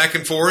freewheeling back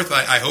and forth.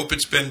 I hope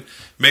it's been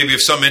maybe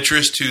of some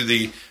interest to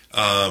the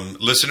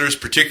listeners,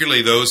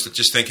 particularly those that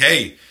just think,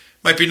 hey,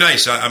 might be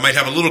nice. I might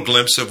have a little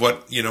glimpse of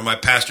what my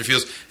pastor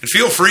feels. And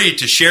feel free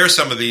to share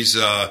some of these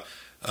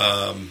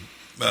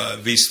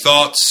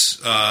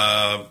thoughts,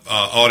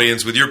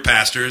 audience, with your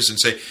pastors and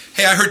say,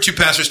 hey, I heard 2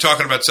 pastors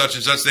talking about such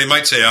and such. They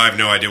might say, I have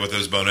no idea what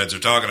those boneheads are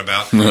talking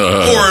about.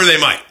 Or they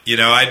might.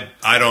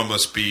 I'd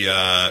almost be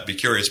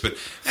curious. But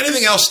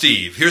anything else,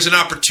 Steve? Here's an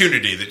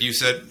opportunity that you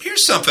said,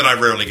 here's something I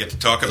rarely get to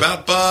talk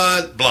about,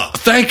 but blah.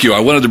 Thank you. I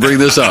wanted to bring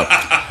this up.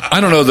 I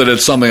don't know that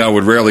it's something I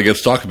would rarely get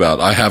to talk about.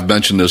 I have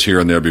mentioned this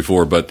here and there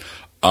before, but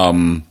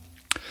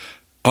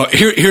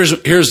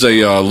here's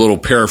a little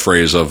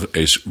paraphrase of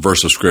a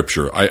verse of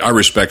Scripture. I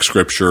respect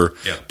Scripture,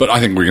 but I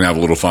think we can have a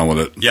little fun with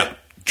it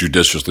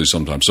judiciously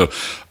sometimes. So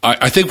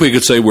I think we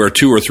could say where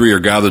 2 or 3 are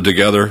gathered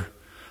together,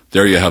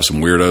 there you have some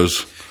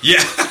weirdos.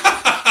 Yeah.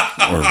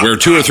 Or where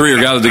 2 or 3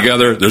 are gathered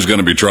together, there's going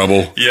to be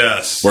trouble.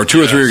 Yes. Where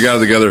 2 or 3 are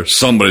gathered together,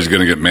 somebody's going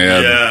to get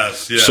mad.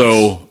 Yes.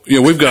 So,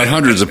 we've got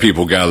hundreds of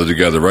people gathered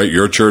together, right?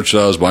 Your church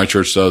does, my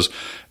church does.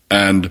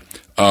 And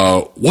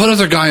one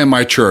other guy in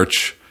my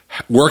church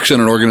works in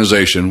an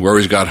organization where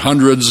he's got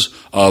hundreds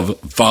of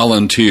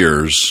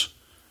volunteers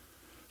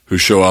who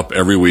show up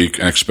every week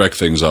and expect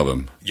things of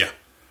him. Yeah.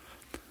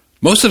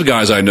 Most of the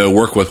guys I know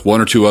work with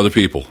one or two other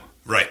people.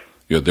 Right.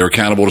 You know, they're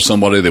accountable to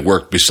somebody. They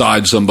work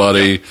beside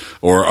somebody,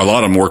 or a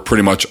lot of them work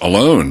pretty much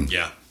alone.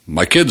 Yeah.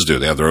 My kids do.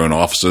 They have their own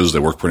offices. They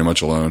work pretty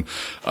much alone.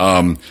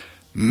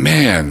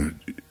 Man,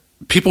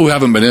 people who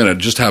haven't been in it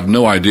just have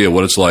no idea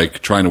what it's like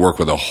trying to work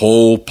with a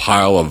whole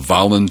pile of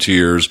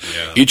volunteers,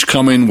 each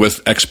coming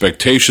with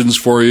expectations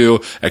for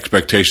you,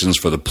 expectations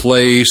for the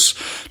place,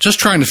 just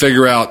trying to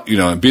figure out, you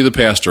know, be the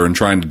pastor and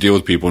trying to deal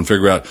with people and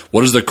figure out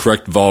what is the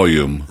correct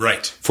volume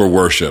for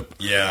worship.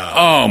 Yeah.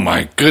 Oh,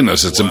 my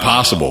goodness, it's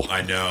impossible.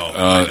 I know.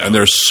 And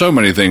there's so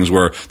many things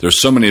where there's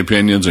so many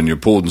opinions and you're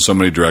pulled in so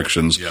many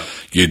directions. Yeah.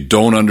 You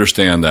don't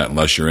understand that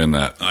unless you're in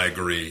that. I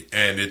agree.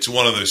 And it's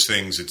one of those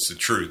things, it's the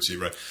truth. See,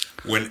 right?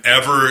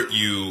 Whenever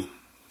you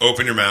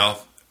open your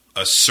mouth,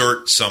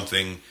 assert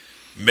something,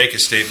 make a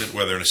statement,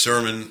 whether in a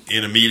sermon,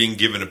 in a meeting,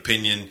 give an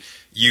opinion,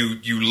 you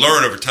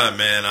learn over time,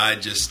 man, I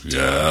just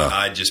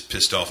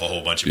pissed off a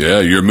whole bunch of people. Yeah,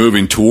 you're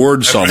moving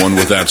towards someone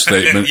with that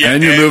statement,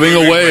 and you're moving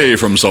away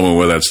from someone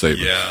with that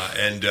statement. Yeah,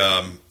 and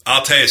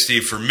I'll tell you,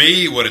 Steve, for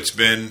me, what it's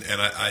been,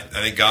 and I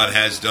think God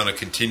has done a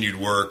continued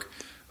work,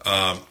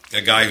 a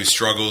guy who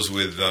struggles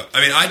with,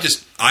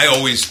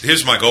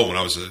 here's my goal when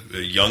I was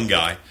a young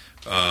guy,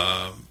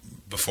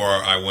 before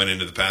I went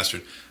into the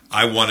pastorate,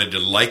 I wanted to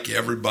like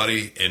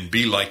everybody and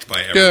be liked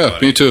by everybody. Yeah,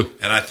 me too.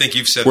 And I think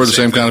you've said we're the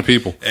same thing. kind of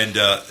people. And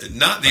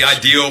not the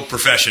ideal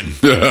profession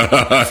for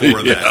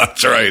that. Yeah,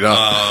 that's right.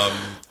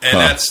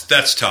 And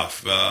that's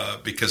tough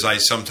because I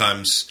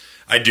sometimes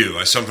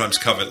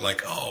covet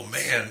like, oh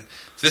man,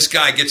 this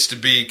guy gets to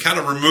be kind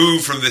of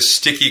removed from this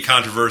sticky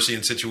controversy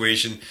and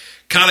situation.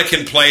 Kind of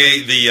can play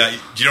the,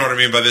 do you know what I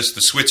mean by this?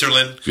 The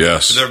Switzerland?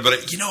 Yes. But,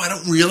 I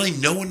don't really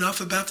know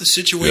enough about the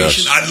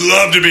situation. Yes. I'd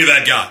love to be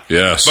that guy.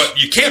 Yes.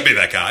 But you can't be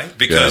that guy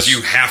because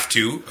you have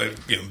to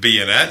be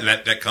in that, and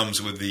that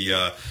comes with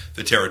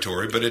the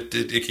territory, but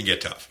it can get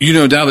tough.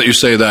 Now that you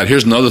say that,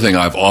 here's another thing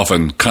I've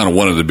often kind of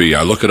wanted to be.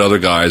 I look at other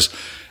guys,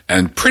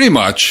 and pretty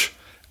much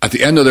at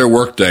the end of their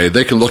workday,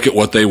 they can look at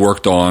what they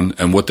worked on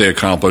and what they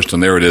accomplished,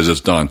 and there it is, it's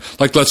done.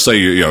 Like, let's say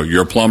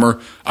you're a plumber.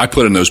 I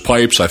put in those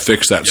pipes, I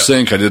fixed that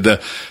sink, I did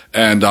that.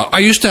 And I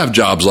used to have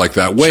jobs like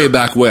that way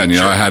back when.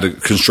 I had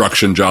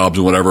construction jobs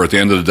and whatever. At the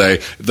end of the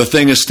day, the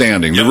thing is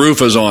standing, the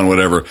roof is on,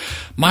 whatever.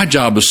 My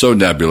job is so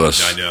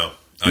nebulous. I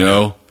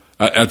know.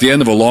 At the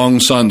end of a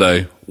long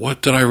Sunday,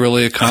 what did I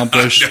really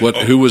accomplish?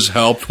 Who was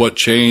helped? What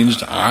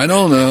changed? I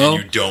don't know.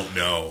 You don't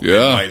know.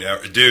 Yeah.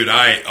 Dude,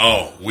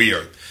 we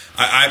are.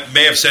 I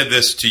may have said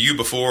this to you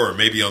before or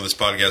maybe on this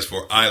podcast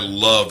before. I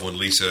love when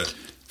Lisa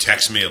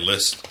texts me a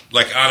list.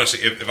 Like, honestly,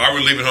 if I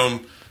were leaving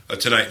home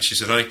tonight and she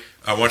said, honey,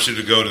 I want you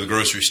to go to the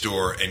grocery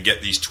store and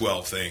get these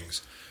 12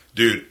 things.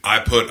 Dude, I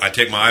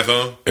take my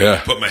iPhone,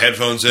 put my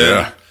headphones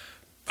in,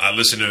 I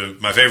listen to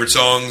my favorite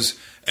songs,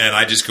 and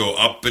I just go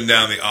up and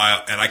down the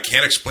aisle, and I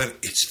can't explain it.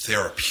 It's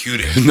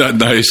therapeutic. Isn't that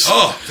nice?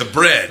 Oh, the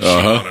bread.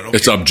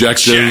 It's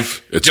objective.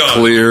 Check. It's Done.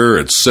 Clear.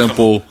 It's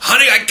simple.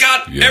 Honey, I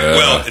got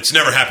well, it's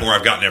never happened where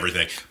I've gotten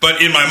everything.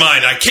 But in my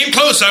mind, I came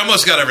close. I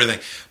almost got everything.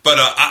 But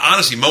I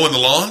honestly, mowing the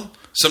lawn,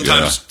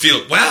 sometimes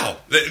feel, wow,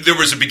 there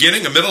was a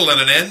beginning, a middle,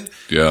 and an end.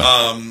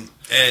 Yeah.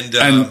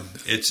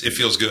 It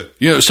feels good.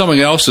 Something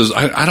else is,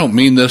 I don't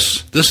mean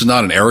this. This is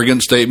not an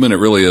arrogant statement. It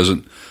really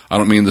isn't. I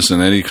don't mean this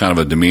in any kind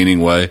of a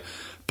demeaning way.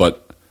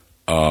 But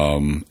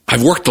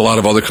I've worked a lot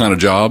of other kind of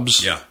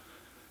jobs. Yeah.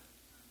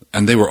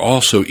 And they were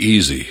all so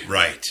easy.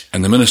 Right.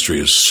 And the ministry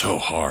is so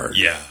hard.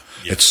 Yeah.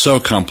 It's so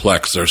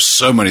complex. There's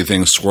so many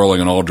things swirling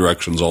in all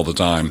directions all the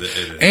time.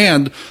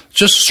 And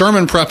just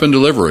sermon prep and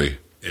delivery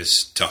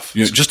is tough.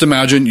 Just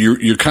imagine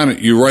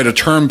you write a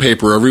term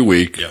paper every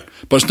week. Yeah.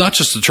 But it's not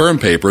just a term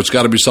paper. It's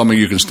got to be something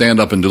you can stand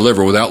up and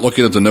deliver without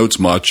looking at the notes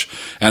much.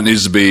 And it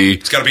needs to be...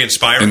 It's got to be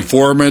inspiring.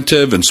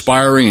 Informative,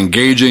 inspiring,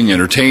 engaging,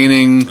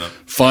 entertaining,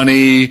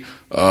 funny,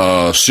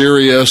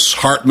 serious,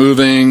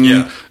 heart-moving.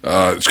 Yeah.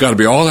 It's got to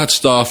be all that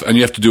stuff. And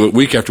you have to do it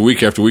week after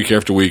week after week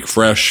after week,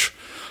 fresh.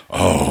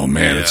 Oh,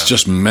 man, it's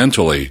just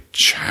mentally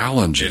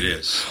challenging. It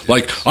is.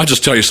 I'll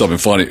just tell you something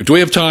funny. Do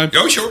we have time?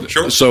 Oh,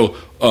 sure. So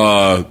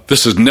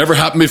this has never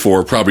happened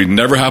before, probably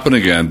never happen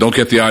again. Don't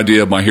get the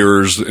idea of my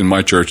hearers in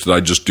my church that I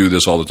just do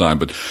this all the time.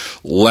 But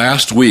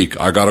last week,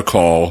 I got a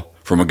call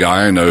from a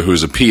guy I know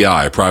who's a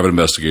PI, a private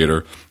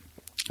investigator,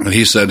 and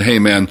he said, hey,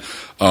 man,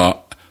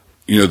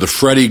 the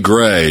Freddie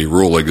Gray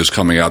ruling is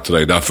coming out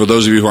today. Now, for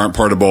those of you who aren't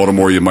part of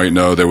Baltimore, you might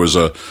know there was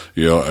a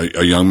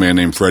young man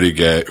named Freddie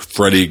Gray,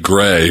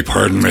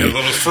 pardon me. A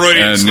little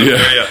Freudian.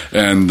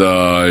 And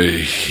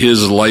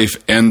his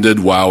life ended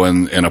while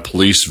in a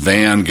police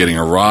van getting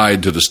a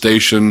ride to the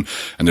station,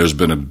 and there's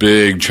been a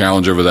big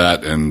challenge over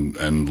that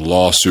and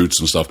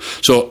lawsuits and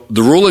stuff. So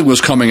the ruling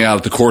was coming out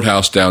at the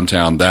courthouse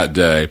downtown that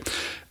day.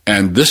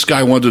 And this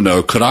guy wanted to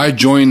know, could I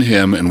join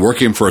him in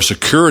working for a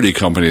security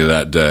company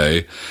that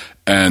day?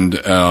 And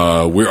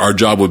our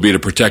job would be to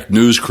protect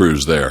news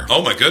crews there.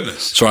 Oh, my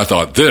goodness. So I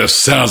thought, this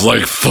sounds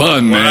like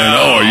fun, man.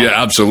 Oh, yeah,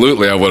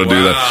 absolutely. I want to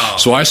do that.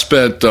 So I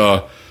spent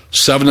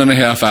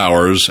 7.5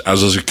 hours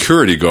as a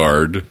security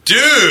guard.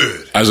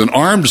 Dude! As an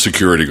armed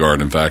security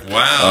guard, in fact.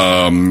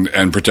 Wow.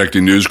 And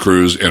protecting news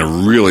crews in a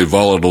really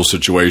volatile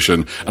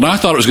situation. And I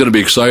thought it was going to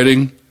be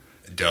exciting.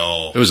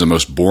 Dull. It was the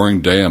most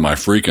boring day of my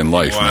freaking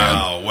life,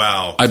 man.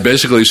 Wow. I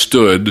basically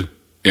stood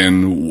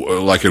in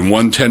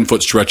one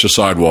 10-foot stretch of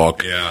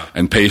sidewalk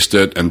and paced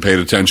it and paid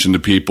attention to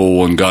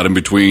people and got in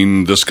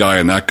between this guy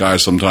and that guy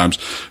sometimes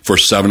for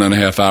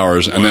 7.5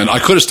 hours. And then I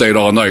could have stayed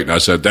all night. And I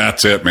said,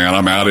 that's it, man.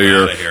 I'm out of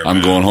here.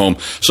 I'm going home.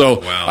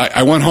 So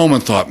I went home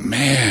and thought,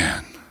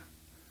 man,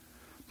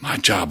 my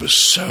job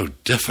is so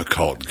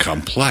difficult and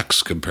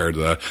complex compared to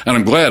that. And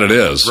I'm glad it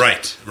is.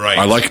 Right.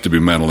 I like it to be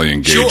mentally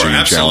engaging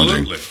and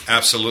challenging.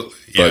 Absolutely.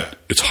 But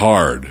it's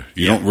hard.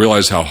 You don't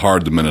realize how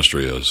hard the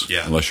ministry is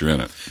unless you're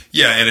in it.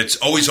 Yeah, and it's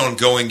always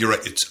ongoing. You're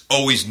right. It's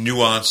always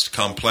nuanced,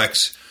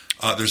 complex.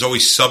 There's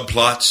always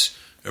subplots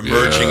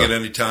emerging at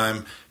any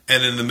time.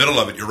 And in the middle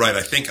of it, you're right.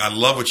 I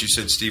love what you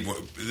said, Steve.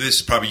 This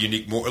is probably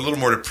unique, a little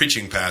more to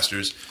preaching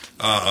pastors.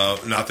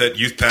 Not that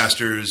youth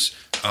pastors,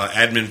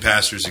 admin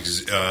pastors,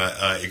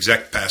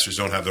 exec pastors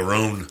don't have their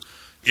own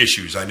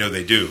issues. I know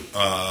they do.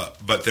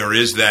 But there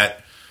is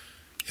that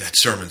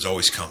sermon's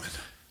always coming.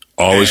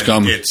 Always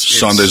coming.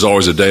 Sunday's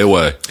always a day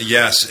away.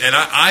 Yes. And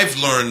I've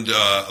learned,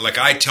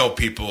 I tell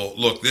people,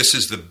 look, this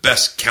is the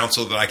best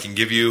counsel that I can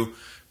give you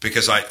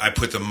because I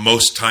put the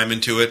most time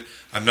into it.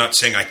 I'm not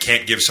saying I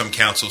can't give some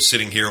counsel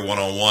sitting here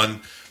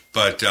one-on-one,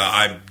 but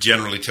I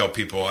generally tell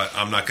people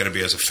I'm not going to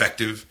be as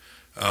effective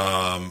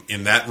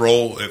in that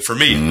role. For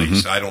me, at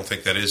least, I don't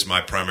think that is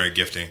my primary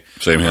gifting.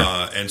 Same here.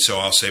 And so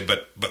I'll say,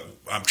 but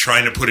I'm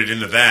trying to put it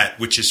into that,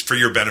 which is for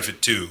your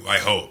benefit too, I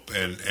hope.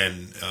 And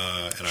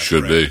I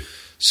should be.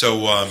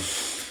 So,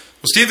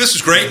 Steve, this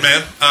was great,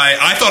 man.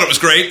 I thought it was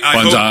great.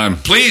 Fun time.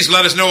 Please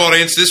let us know,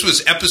 audience. This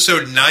was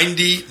episode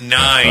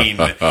 99.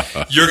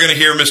 You're going to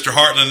hear Mr.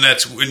 Hartland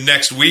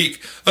next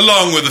week,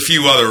 along with a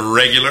few other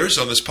regulars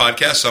on this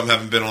podcast. Some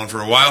haven't been on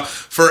for a while.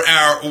 For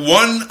our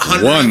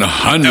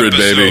 100th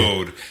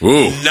episode,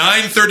 baby.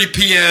 9:30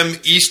 p.m.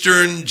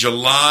 Eastern,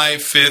 July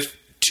 5th,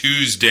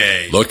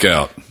 Tuesday. Look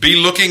out. Be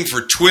looking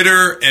for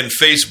Twitter and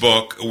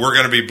Facebook. We're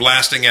going to be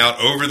blasting out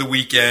over the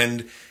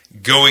weekend,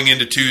 going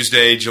into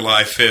Tuesday,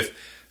 July 5th.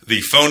 The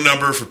phone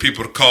number for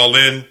people to call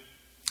in,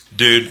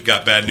 dude,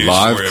 got bad news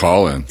Live for you.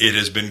 Call in. It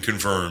has been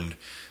confirmed.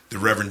 The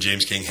Reverend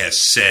James King has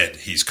said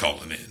he's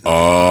calling in.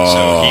 Oh.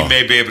 So he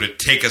may be able to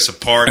take us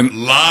apart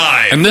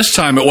live. And this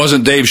time it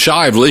wasn't Dave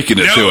Shive leaking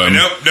it to him.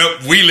 No,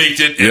 we leaked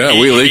it.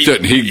 We leaked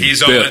it, and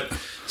he's on it.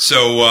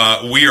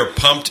 So we are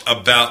pumped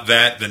about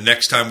that. The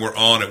next time we're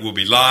on, it will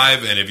be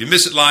live. And if you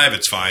miss it live,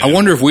 it's fine. I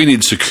wonder if we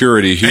need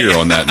security here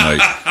on that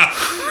night.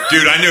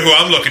 Dude, I know who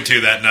I'm looking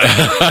to that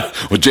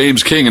night. Well,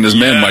 James King and his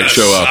men might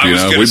show up,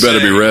 We better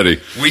be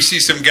ready. We see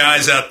some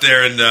guys out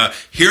there, and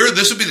here,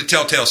 this will be the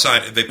telltale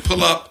sign. They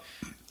pull up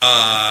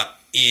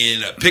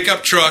in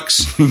pickup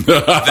trucks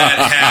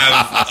that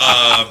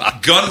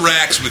have gun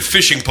racks with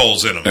fishing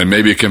poles in them. And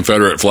maybe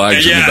Confederate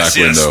flags in the back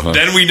window. Huh?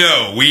 Then we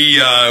know. We've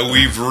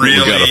really...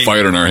 We've got a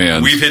fight on our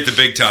hands. We've hit the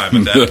big time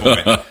at that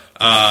point.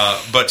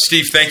 But,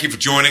 Steve, thank you for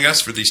joining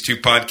us for these two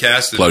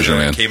podcasts that Pleasure,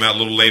 man. Came out a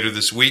little later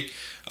this week.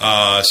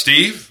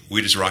 Steve,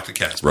 we just rocked the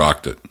cast.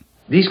 Rocked it.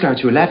 These go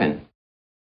to 11.